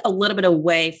pivoting a little bit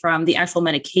away from the actual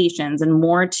medications and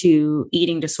more to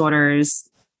eating disorders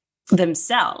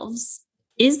themselves,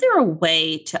 is there a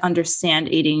way to understand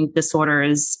eating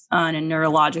disorders on a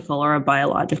neurological or a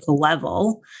biological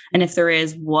level? And if there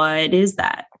is, what is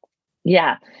that?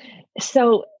 Yeah.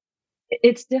 So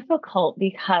it's difficult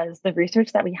because the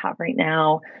research that we have right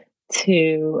now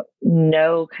to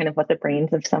know kind of what the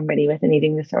brains of somebody with an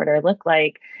eating disorder look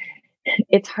like,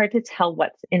 it's hard to tell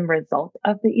what's in result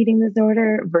of the eating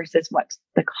disorder versus what's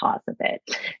the cause of it.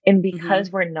 And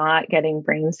because we're not getting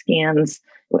brain scans,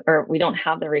 or we don't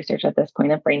have the research at this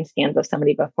point of brain scans of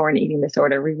somebody before an eating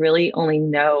disorder, we really only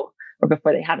know, or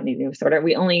before they have an eating disorder,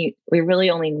 we really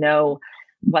only know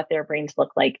what their brains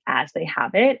look like as they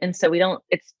have it. And so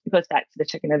it goes back to the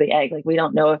chicken or the egg. Like we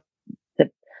don't know if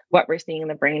what we're seeing in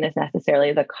the brain is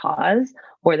necessarily the cause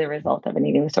or the result of an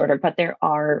eating disorder, but there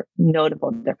are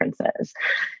notable differences.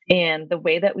 And the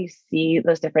way that we see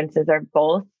those differences are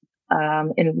both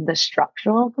in the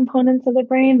structural components of the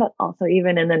brain, but also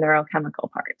even in the neurochemical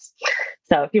parts.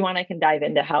 So if you want, I can dive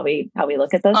into how we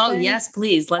look at those things. Yes,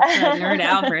 please. Let's nerd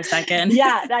out for a second.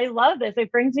 Yeah, I love this.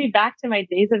 It brings me back to my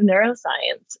days of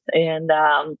neuroscience. And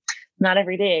not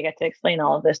every day I get to explain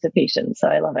all of this to patients. So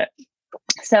I love it.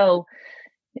 So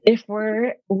if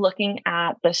we're looking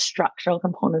at the structural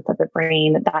components of the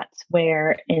brain, that's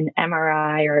where an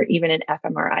MRI or even an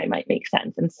fMRI might make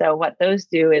sense. And so what those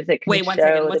do is it can Wait, one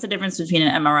second. What's the difference between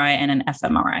an MRI and an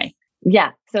fMRI?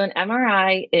 Yeah. So an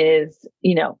MRI is,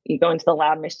 you go into the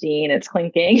lab machine, it's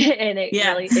clinking, and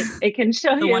it can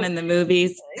show the you one in the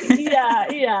movies.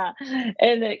 Yeah.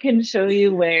 And it can show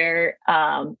you where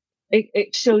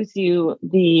it shows you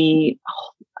the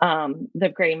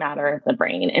gray matter of the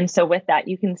brain. And so with that,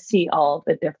 you can see all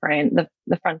the different,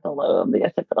 the frontal lobe, the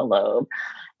occipital lobe,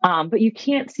 but you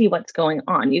can't see what's going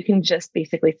on. You can just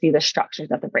basically see the structures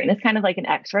of the brain. It's kind of like an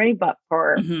X-ray, but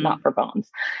not for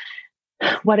bones.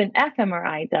 What an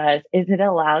fMRI does is it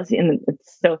allows you, and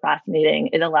it's so fascinating,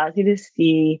 it allows you to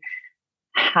see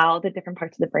how the different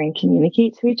parts of the brain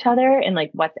communicate to each other and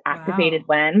like what's activated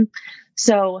when.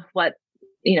 So what,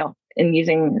 in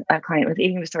using a client with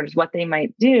eating disorders, what they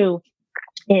might do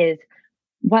is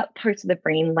what parts of the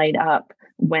brain light up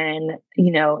when,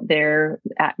 they're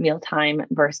at mealtime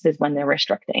versus when they're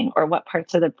restricting, or what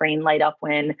parts of the brain light up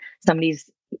when somebody's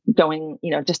going,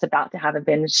 just about to have a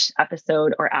binge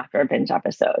episode or after a binge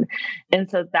episode.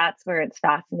 And so that's where it's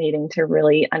fascinating to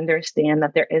really understand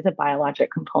that there is a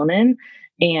biologic component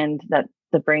and that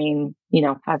the brain,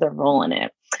 has a role in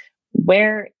it.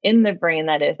 Where in the brain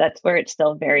that's where it's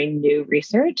still very new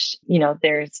research.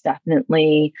 There's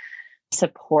definitely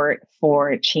support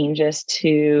for changes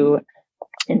to,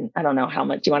 and I don't know how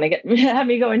much you want to have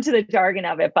me go into the jargon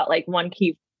of it, but like one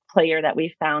key player that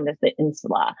we found is the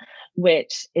insula,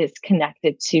 which is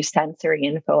connected to sensory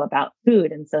info about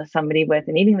food. And so somebody with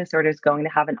an eating disorder is going to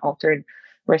have an altered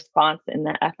response in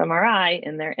the fMRI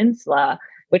in their insula,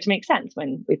 which makes sense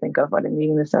when we think of what an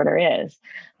eating disorder is.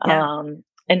 Yeah.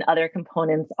 And other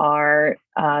components are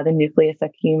the nucleus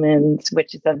accumbens,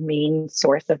 which is a main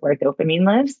source of where dopamine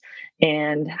lives,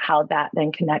 and how that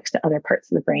then connects to other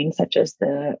parts of the brain, such as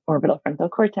the orbital frontal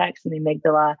cortex and the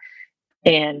amygdala.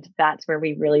 And that's where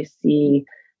we really see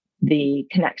the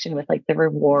connection with like the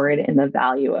reward and the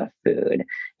value of food.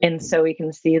 And so we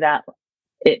can see that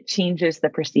it changes the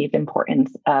perceived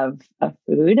importance of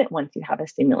food once you have a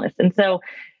stimulus. And so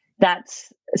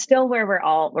that's still where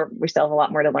we still have a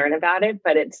lot more to learn about it,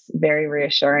 but it's very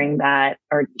reassuring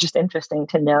or just interesting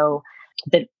to know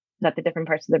that the different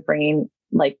parts of the brain,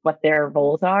 like what their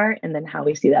roles are, and then how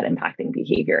we see that impacting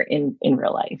behavior in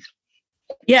real life.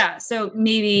 Yeah. So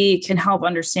maybe can help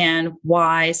understand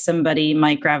why somebody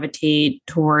might gravitate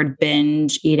toward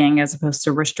binge eating as opposed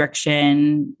to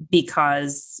restriction,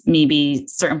 because maybe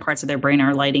certain parts of their brain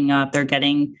are lighting up. They're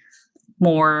getting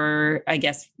more, I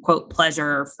guess, quote,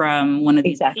 pleasure from one of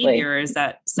these behaviors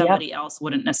that somebody else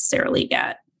wouldn't necessarily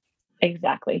get.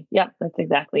 Exactly. Yep. That's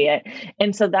exactly it.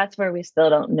 And so that's where we still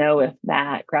don't know if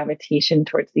that gravitation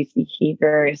towards these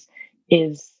behaviors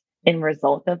is in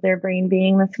result of their brain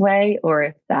being this way, or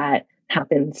if that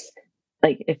happens,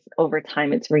 like if over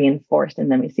time it's reinforced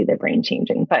and then we see their brain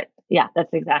changing. But yeah,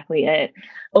 that's exactly it.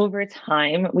 Over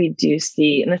time, we do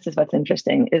see, and this is what's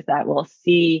interesting, is that we'll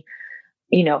see,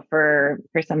 for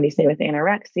somebody, say with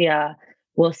anorexia,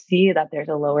 we'll see that there's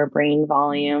a lower brain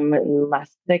volume and less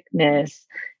thickness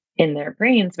in their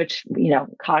brains, which,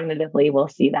 cognitively we'll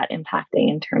see that impacting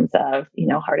in terms of,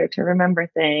 harder to remember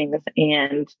things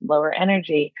and lower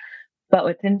energy. But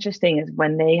what's interesting is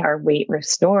when they are weight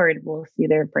restored, we'll see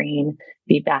their brain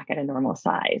be back at a normal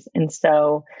size. And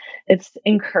so it's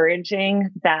encouraging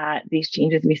that these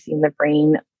changes we see in the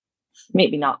brain,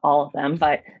 maybe not all of them,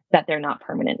 but that they're not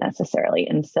permanent necessarily.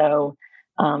 And so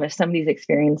if somebody's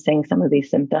experiencing some of these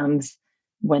symptoms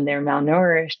when they're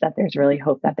malnourished, that there's really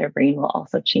hope that their brain will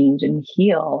also change and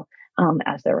heal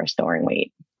as they're restoring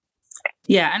weight.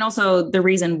 Yeah. And also the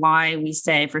reason why we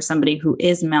say for somebody who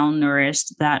is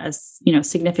malnourished that a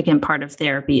significant part of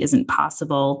therapy isn't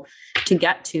possible to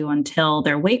get to until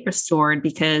they're weight restored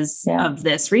because of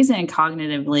this reason.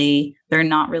 Cognitively, they're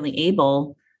not really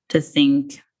able to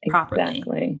think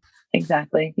properly.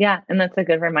 Exactly. Yeah. And that's a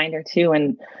good reminder too,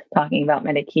 when talking about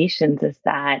medications, is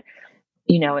that,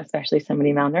 especially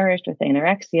somebody malnourished with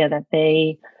anorexia, that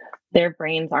they their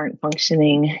brains aren't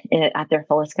functioning at their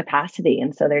fullest capacity.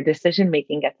 And so their decision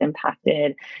making gets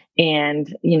impacted,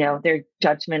 and, their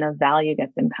judgment of value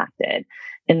gets impacted.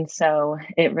 And so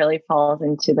it really falls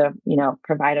into the,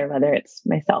 provider, whether it's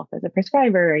myself as a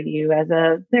prescriber or you as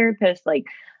a therapist, like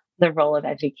the role of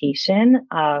education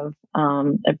of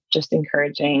just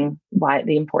encouraging why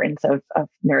the importance of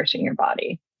nourishing your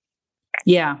body.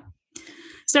 Yeah.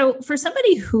 So for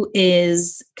somebody who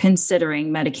is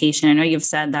considering medication, I know you've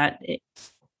said that,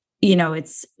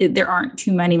 there aren't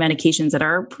too many medications that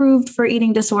are approved for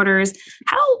eating disorders.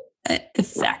 How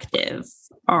effective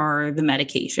are the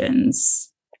medications?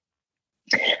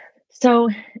 So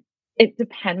it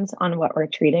depends on what we're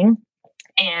treating.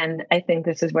 And I think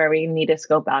this is where we need to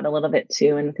scope out a little bit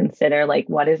too and consider, like,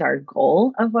 what is our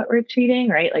goal of what we're treating,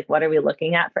 right? Like, what are we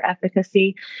looking at for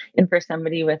efficacy? And for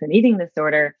somebody with an eating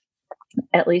disorder,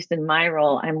 at least in my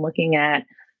role, I'm looking at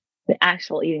the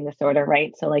actual eating disorder,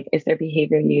 right? So like, is their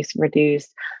behavior use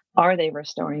reduced? Are they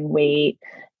restoring weight?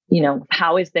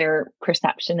 How is their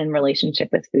perception and relationship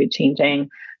with food changing?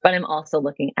 But I'm also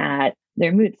looking at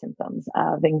their mood symptoms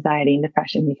of anxiety and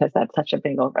depression, because that's such a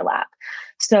big overlap.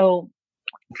 So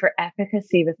for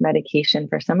efficacy with medication,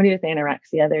 for somebody with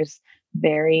anorexia,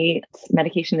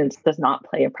 medication does not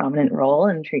play a prominent role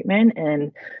in treatment.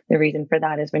 And the reason for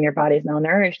that is when your body is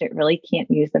malnourished, it really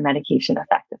can't use the medication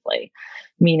effectively,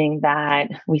 meaning that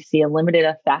we see a limited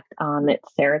effect on its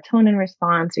serotonin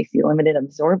response. We see limited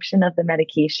absorption of the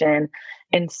medication.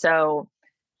 And so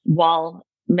while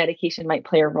medication might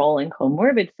play a role in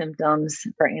comorbid symptoms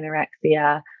for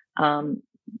anorexia,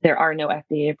 there are no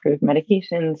FDA approved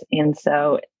medications. And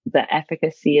so the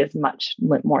efficacy is much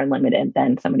more limited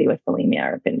than somebody with bulimia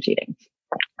or binge eating.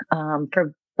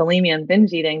 For bulimia and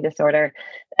binge eating disorder,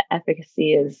 the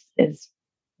efficacy is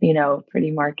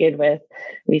pretty marked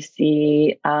we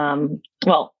see,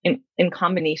 in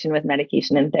combination with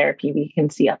medication and therapy, we can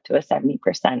see up to a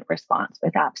 70% response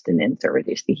with abstinence or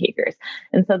reduced behaviors.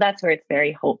 And so that's where it's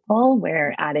very hopeful,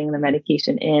 where adding the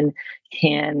medication in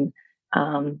can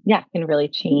really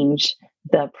change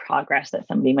the progress that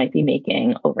somebody might be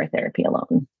making over therapy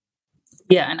alone.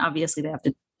 Yeah. And obviously they have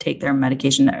to take their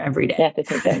medication every day. They have to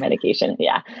take their medication.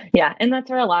 Yeah. Yeah. And that's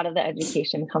where a lot of the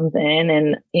education comes in.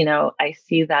 And, I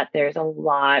see that there's a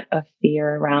lot of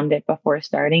fear around it before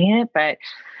starting it, but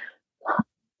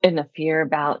in the fear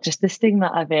about just the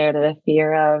stigma of it, or the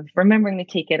fear of remembering to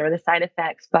take it, or the side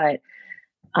effects. But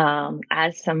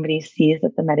as somebody sees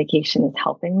that the medication is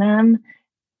helping them,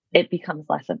 it becomes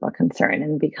less of a concern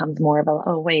and becomes more of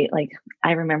oh, wait, like,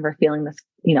 I remember feeling this,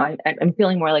 I'm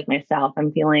feeling more like myself.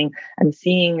 I'm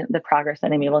seeing the progress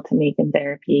that I'm able to make in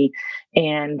therapy.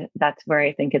 And that's where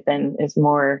I think it then is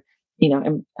more,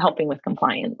 helping with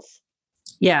compliance.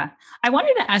 Yeah. I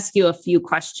wanted to ask you a few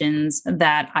questions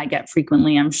that I get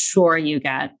frequently. I'm sure you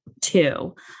get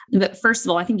too. But first of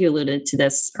all, I think you alluded to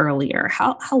this earlier.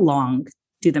 How long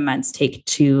do the meds take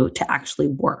to actually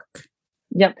work?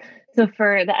 Yep. So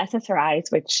for the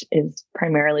SSRIs, which is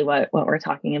primarily what we're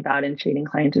talking about in treating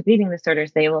clients with eating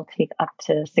disorders, they will take up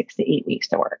to 6 to 8 weeks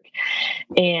to work.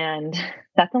 And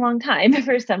that's a long time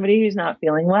for somebody who's not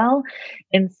feeling well.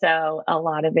 And so a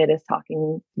lot of it is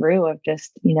talking through of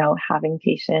just, having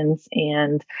patience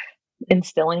and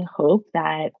instilling hope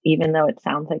that even though it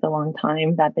sounds like a long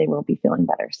time, that they will be feeling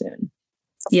better soon.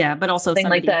 Yeah. But also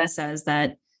somebody who says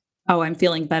that, oh, I'm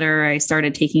feeling better, I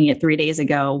started taking it 3 days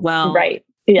ago. Well, right.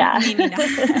 Yeah, maybe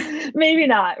not. Maybe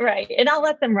not. Right. And I'll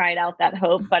let them ride out that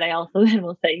hope. But I also then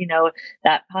will say,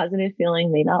 that positive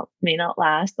feeling may not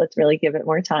last. Let's really give it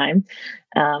more time.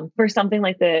 For something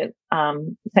like the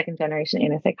second generation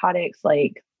antipsychotics,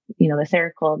 like, the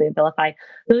Seroquel, the Abilify,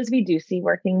 those we do see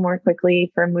working more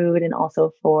quickly for mood, and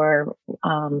also for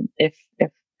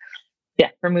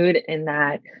for mood, in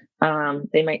that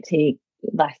they might take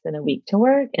less than a week to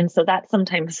work. And so that's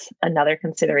sometimes another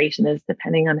consideration, is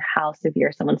depending on how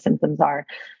severe someone's symptoms are,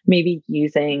 maybe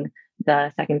using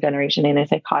the second generation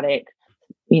antipsychotic,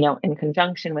 in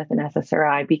conjunction with an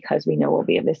SSRI, because we know we'll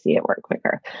be able to see it work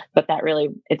quicker. But that really,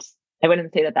 I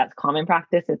wouldn't say that that's common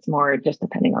practice. It's more just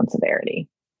depending on severity.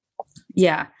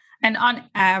 Yeah. And on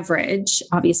average,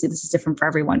 obviously this is different for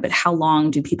everyone, but how long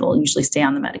do people usually stay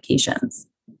on the medications?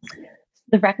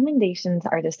 The recommendations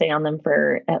are to stay on them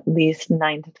for at least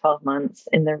 9 to 12 months.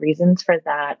 And the reasons for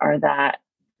that are that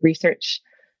research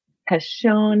has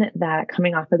shown that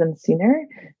coming off of them sooner,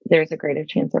 there's a greater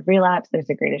chance of relapse. There's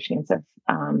a greater chance of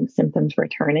symptoms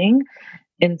returning.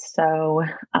 And so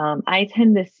I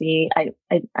tend to see,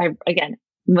 again,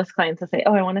 most clients will say,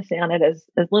 oh, I want to stay on it as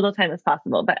little time as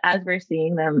possible. But as we're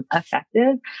seeing them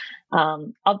effective,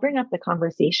 I'll bring up the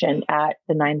conversation at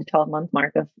the 9 to 12 month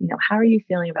mark of, how are you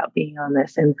feeling about being on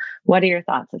this? And what are your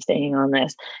thoughts of staying on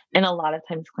this? And a lot of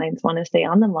times clients want to stay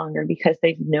on them longer because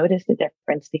they've noticed a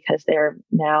difference, because they're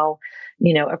now,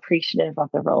 appreciative of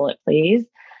the role it plays.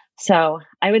 So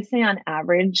I would say on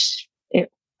average,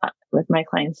 with my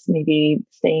clients, maybe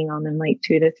staying on them like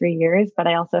 2 to 3 years, but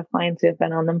I also have clients who have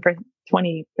been on them for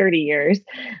 20, 30 years.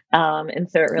 And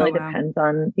so it really depends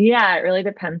on, it really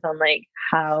depends on like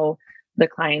how the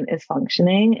client is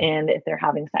functioning and if they're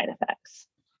having side effects.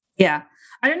 Yeah.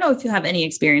 I don't know if you have any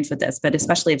experience with this, but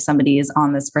especially if somebody is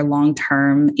on this for long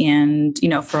term and,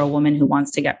 for a woman who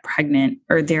wants to get pregnant,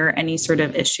 are there any sort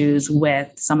of issues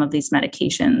with some of these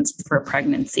medications for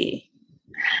pregnancy?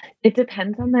 It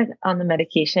depends on the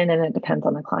medication, and it depends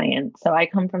on the client. So I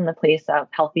come from the place of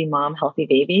healthy mom, healthy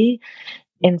baby.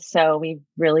 And so we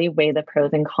really weigh the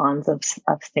pros and cons of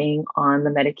staying on the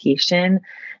medication.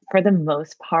 For the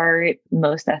most part,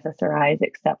 most SSRIs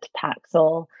except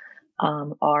Paxil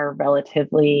are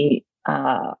relatively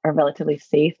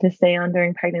safe to stay on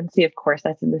during pregnancy. Of course,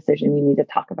 that's a decision you need to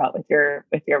talk about with your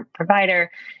provider,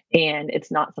 and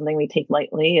it's not something we take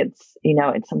lightly. It's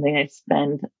it's something I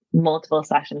spend multiple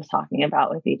sessions talking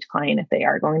about with each client if they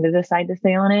are going to decide to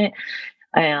stay on it.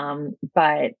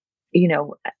 But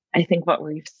I think what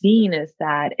we've seen is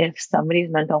that if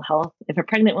a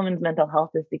pregnant woman's mental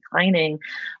health is declining,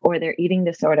 or their eating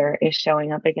disorder is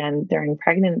showing up again during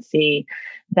pregnancy,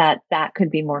 that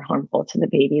could be more harmful to the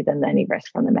baby than any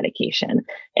risk from the medication.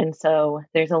 And so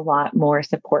there's a lot more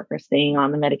support for staying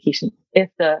on the medication if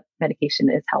the medication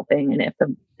is helping and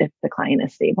if the client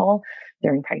is stable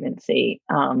during pregnancy,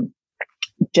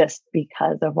 just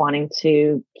because of wanting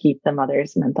to keep the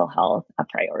mother's mental health a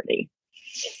priority.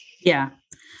 Yeah.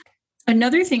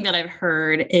 Another thing that I've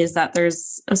heard is that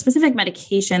there's a specific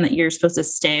medication that you're supposed to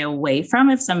stay away from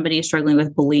if somebody is struggling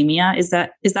with bulimia. Is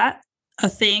that a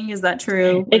thing? Is that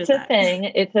true? It's a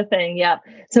thing. Yeah.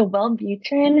 So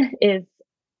Wellbutrin is,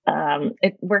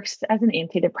 it works as an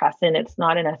antidepressant. It's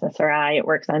not an SSRI. It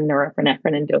works on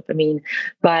norepinephrine and dopamine,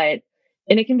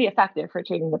 and it can be effective for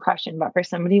treating depression. But for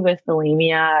somebody with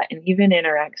bulimia and even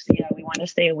anorexia, we want to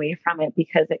stay away from it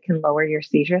because it can lower your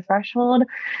seizure threshold.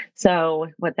 So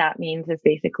what that means is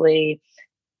basically,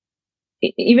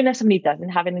 even if somebody doesn't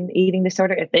have an eating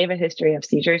disorder, if they have a history of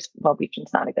seizures,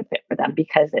 Wellbutrin's not a good fit for them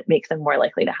because it makes them more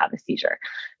likely to have a seizure.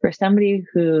 For somebody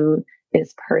who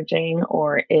is purging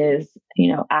or is,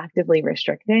 actively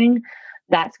restricting,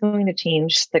 that's going to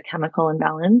change the chemical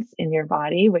imbalance in your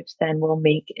body, which then will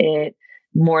make it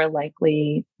more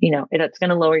likely, it's going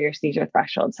to lower your seizure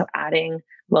threshold. So adding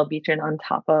Wellbutrin on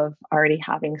top of already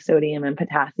having sodium and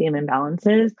potassium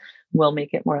imbalances will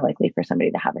make it more likely for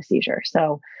somebody to have a seizure.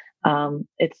 So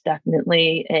it's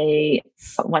definitely a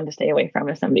one to stay away from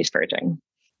if somebody's purging.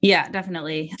 Yeah,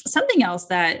 definitely. Something else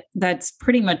that's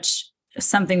pretty much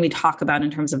something we talk about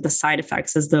in terms of the side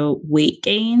effects is the weight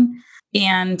gain.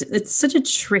 And it's such a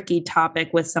tricky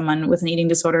topic with someone with an eating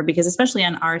disorder, because especially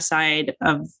on our side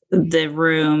of the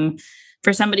room,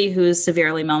 for somebody who's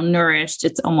severely malnourished,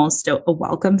 it's almost a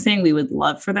welcome thing. We would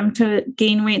love for them to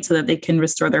gain weight so that they can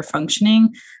restore their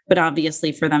functioning. But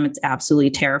obviously for them, it's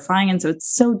absolutely terrifying. And so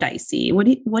it's so dicey. What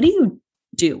do you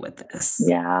do with this?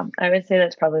 Yeah, I would say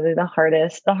that's probably the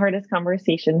hardest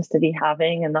conversations to be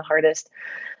having, and the hardest.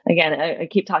 Again, I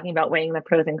keep talking about weighing the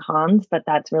pros and cons, but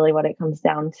that's really what it comes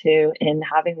down to in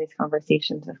having these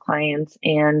conversations with clients.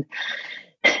 And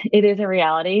it is a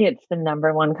reality. It's the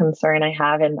number one concern I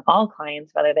have in all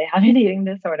clients, whether they have an eating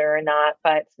disorder or not,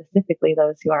 but specifically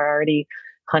those who are already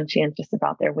conscientious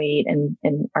about their weight and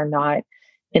are not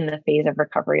in the phase of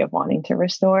recovery of wanting to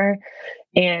restore.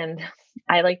 And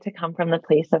I like to come from the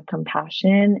place of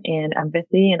compassion and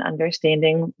empathy and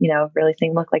understanding, really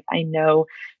saying, look, like, I know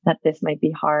that this might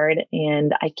be hard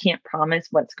and I can't promise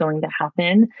what's going to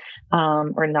happen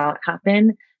or not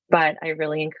happen. But I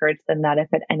really encourage them that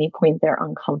if at any point they're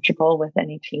uncomfortable with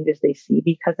any changes they see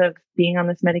because of being on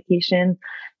this medication,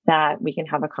 that we can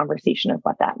have a conversation of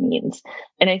what that means.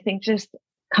 And I think just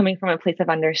coming from a place of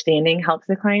understanding helps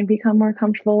the client become more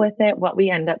comfortable with it. What we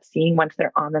end up seeing once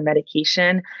they're on the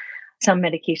medication, some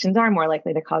medications are more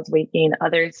likely to cause weight gain.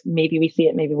 Others, maybe we see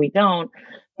it, maybe we don't.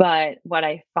 But what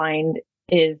I find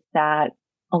is that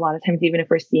a lot of times, even if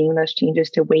we're seeing those changes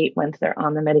to weight once they're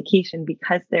on the medication,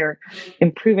 because they're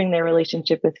improving their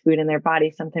relationship with food in their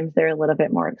body, sometimes they're a little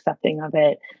bit more accepting of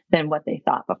it than what they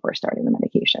thought before starting the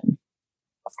medication.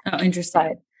 Oh,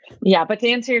 interesting. But to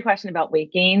answer your question about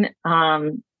weight gain,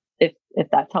 if if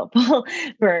that's helpful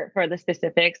for the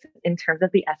specifics. In terms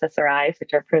of the SSRIs,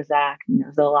 which are Prozac,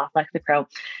 Zoloft, Lexapro,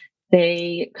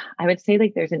 I would say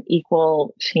like there's an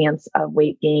equal chance of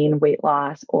weight gain, weight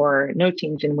loss, or no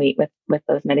change in weight with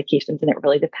those medications. And it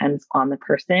really depends on the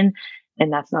person.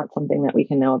 And that's not something that we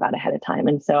can know about ahead of time.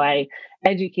 And so I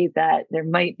educate that there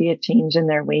might be a change in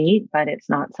their weight, but it's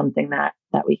not something that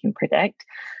we can predict.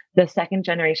 The second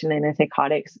generation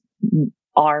antipsychotics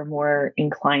are more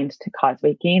inclined to cause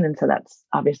weight gain. And so that's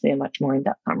obviously a much more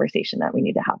in-depth conversation that we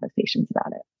need to have with patients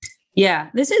about it. Yeah,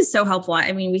 this is so helpful.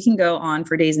 I mean, we can go on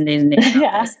for days and days and days.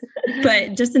 Yeah.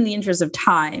 But just in the interest of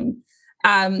time,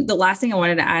 the last thing I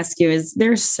wanted to ask you is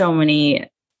there's so many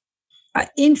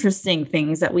interesting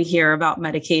things that we hear about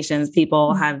medications.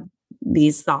 People have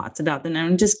these thoughts about them. And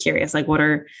I'm just curious, like, what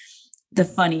are the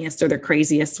funniest or the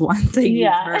craziest ones that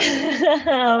you've heard?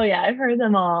 Oh yeah, I've heard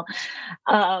them all.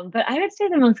 But I would say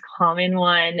the most common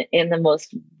one and the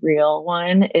most real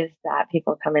one is that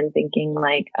people come in thinking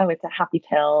like, oh, it's a happy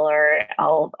pill, or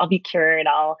I'll be cured.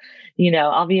 I'll be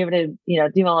able to,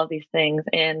 do all of these things.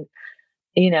 And,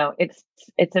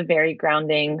 it's a very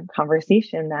grounding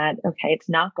conversation that, okay, it's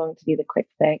not going to be the quick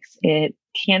fix. It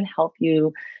can help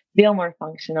you feel more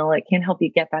functional. It can help you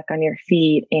get back on your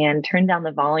feet and turn down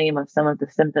the volume of some of the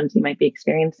symptoms you might be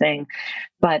experiencing,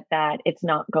 but that it's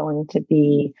not going to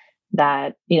be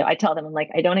that, I tell them, I'm like,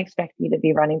 I don't expect you to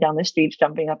be running down the streets,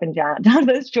 jumping up and down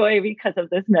this joy because of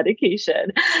this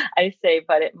medication. I say,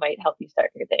 but it might help you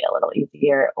start your day a little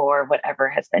easier, or whatever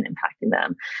has been impacting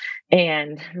them.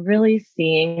 And really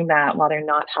seeing that while they're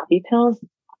not happy pills,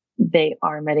 they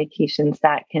are medications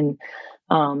that can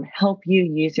help you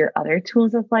use your other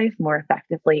tools of life more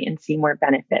effectively and see more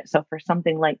benefit. So for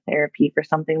something like therapy, for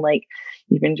something like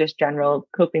even just general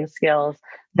coping skills,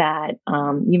 that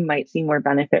you might see more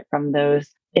benefit from those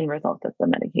in result of the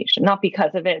medication. Not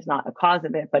because of it, it's not a cause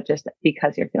of it, but just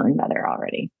because you're feeling better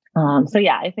already. So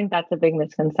yeah, I think that's a big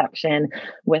misconception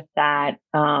with that.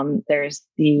 There's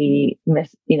the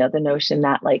notion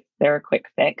that like they're a quick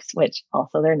fix, which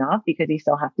also they're not, because you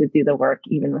still have to do the work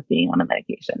even with being on a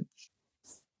medication.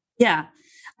 Yeah.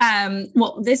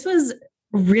 Well, this was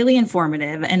really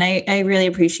informative, and I really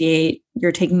appreciate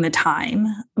your taking the time.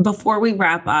 Before we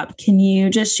wrap up, can you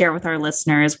just share with our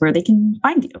listeners where they can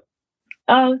find you?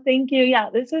 Oh, thank you. Yeah,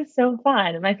 this was so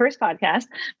fun. My first podcast,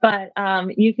 but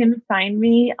you can find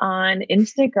me on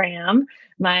Instagram.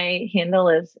 My handle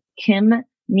is Kim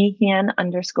Meehan_NP.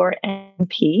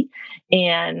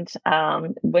 And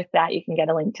with that, you can get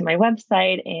a link to my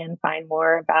website and find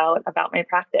more about my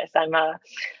practice.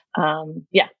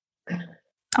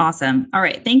 Awesome. All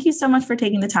right. Thank you so much for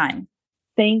taking the time.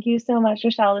 Thank you so much,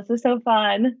 Rochelle. This was so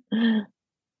fun.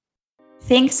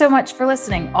 Thanks so much for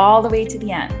listening all the way to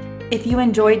the end. If you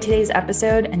enjoyed today's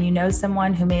episode and you know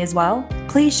someone who may as well,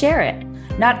 please share it.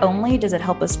 Not only does it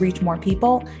help us reach more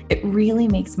people, it really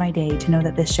makes my day to know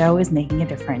that this show is making a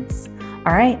difference.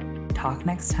 All right, talk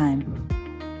next time.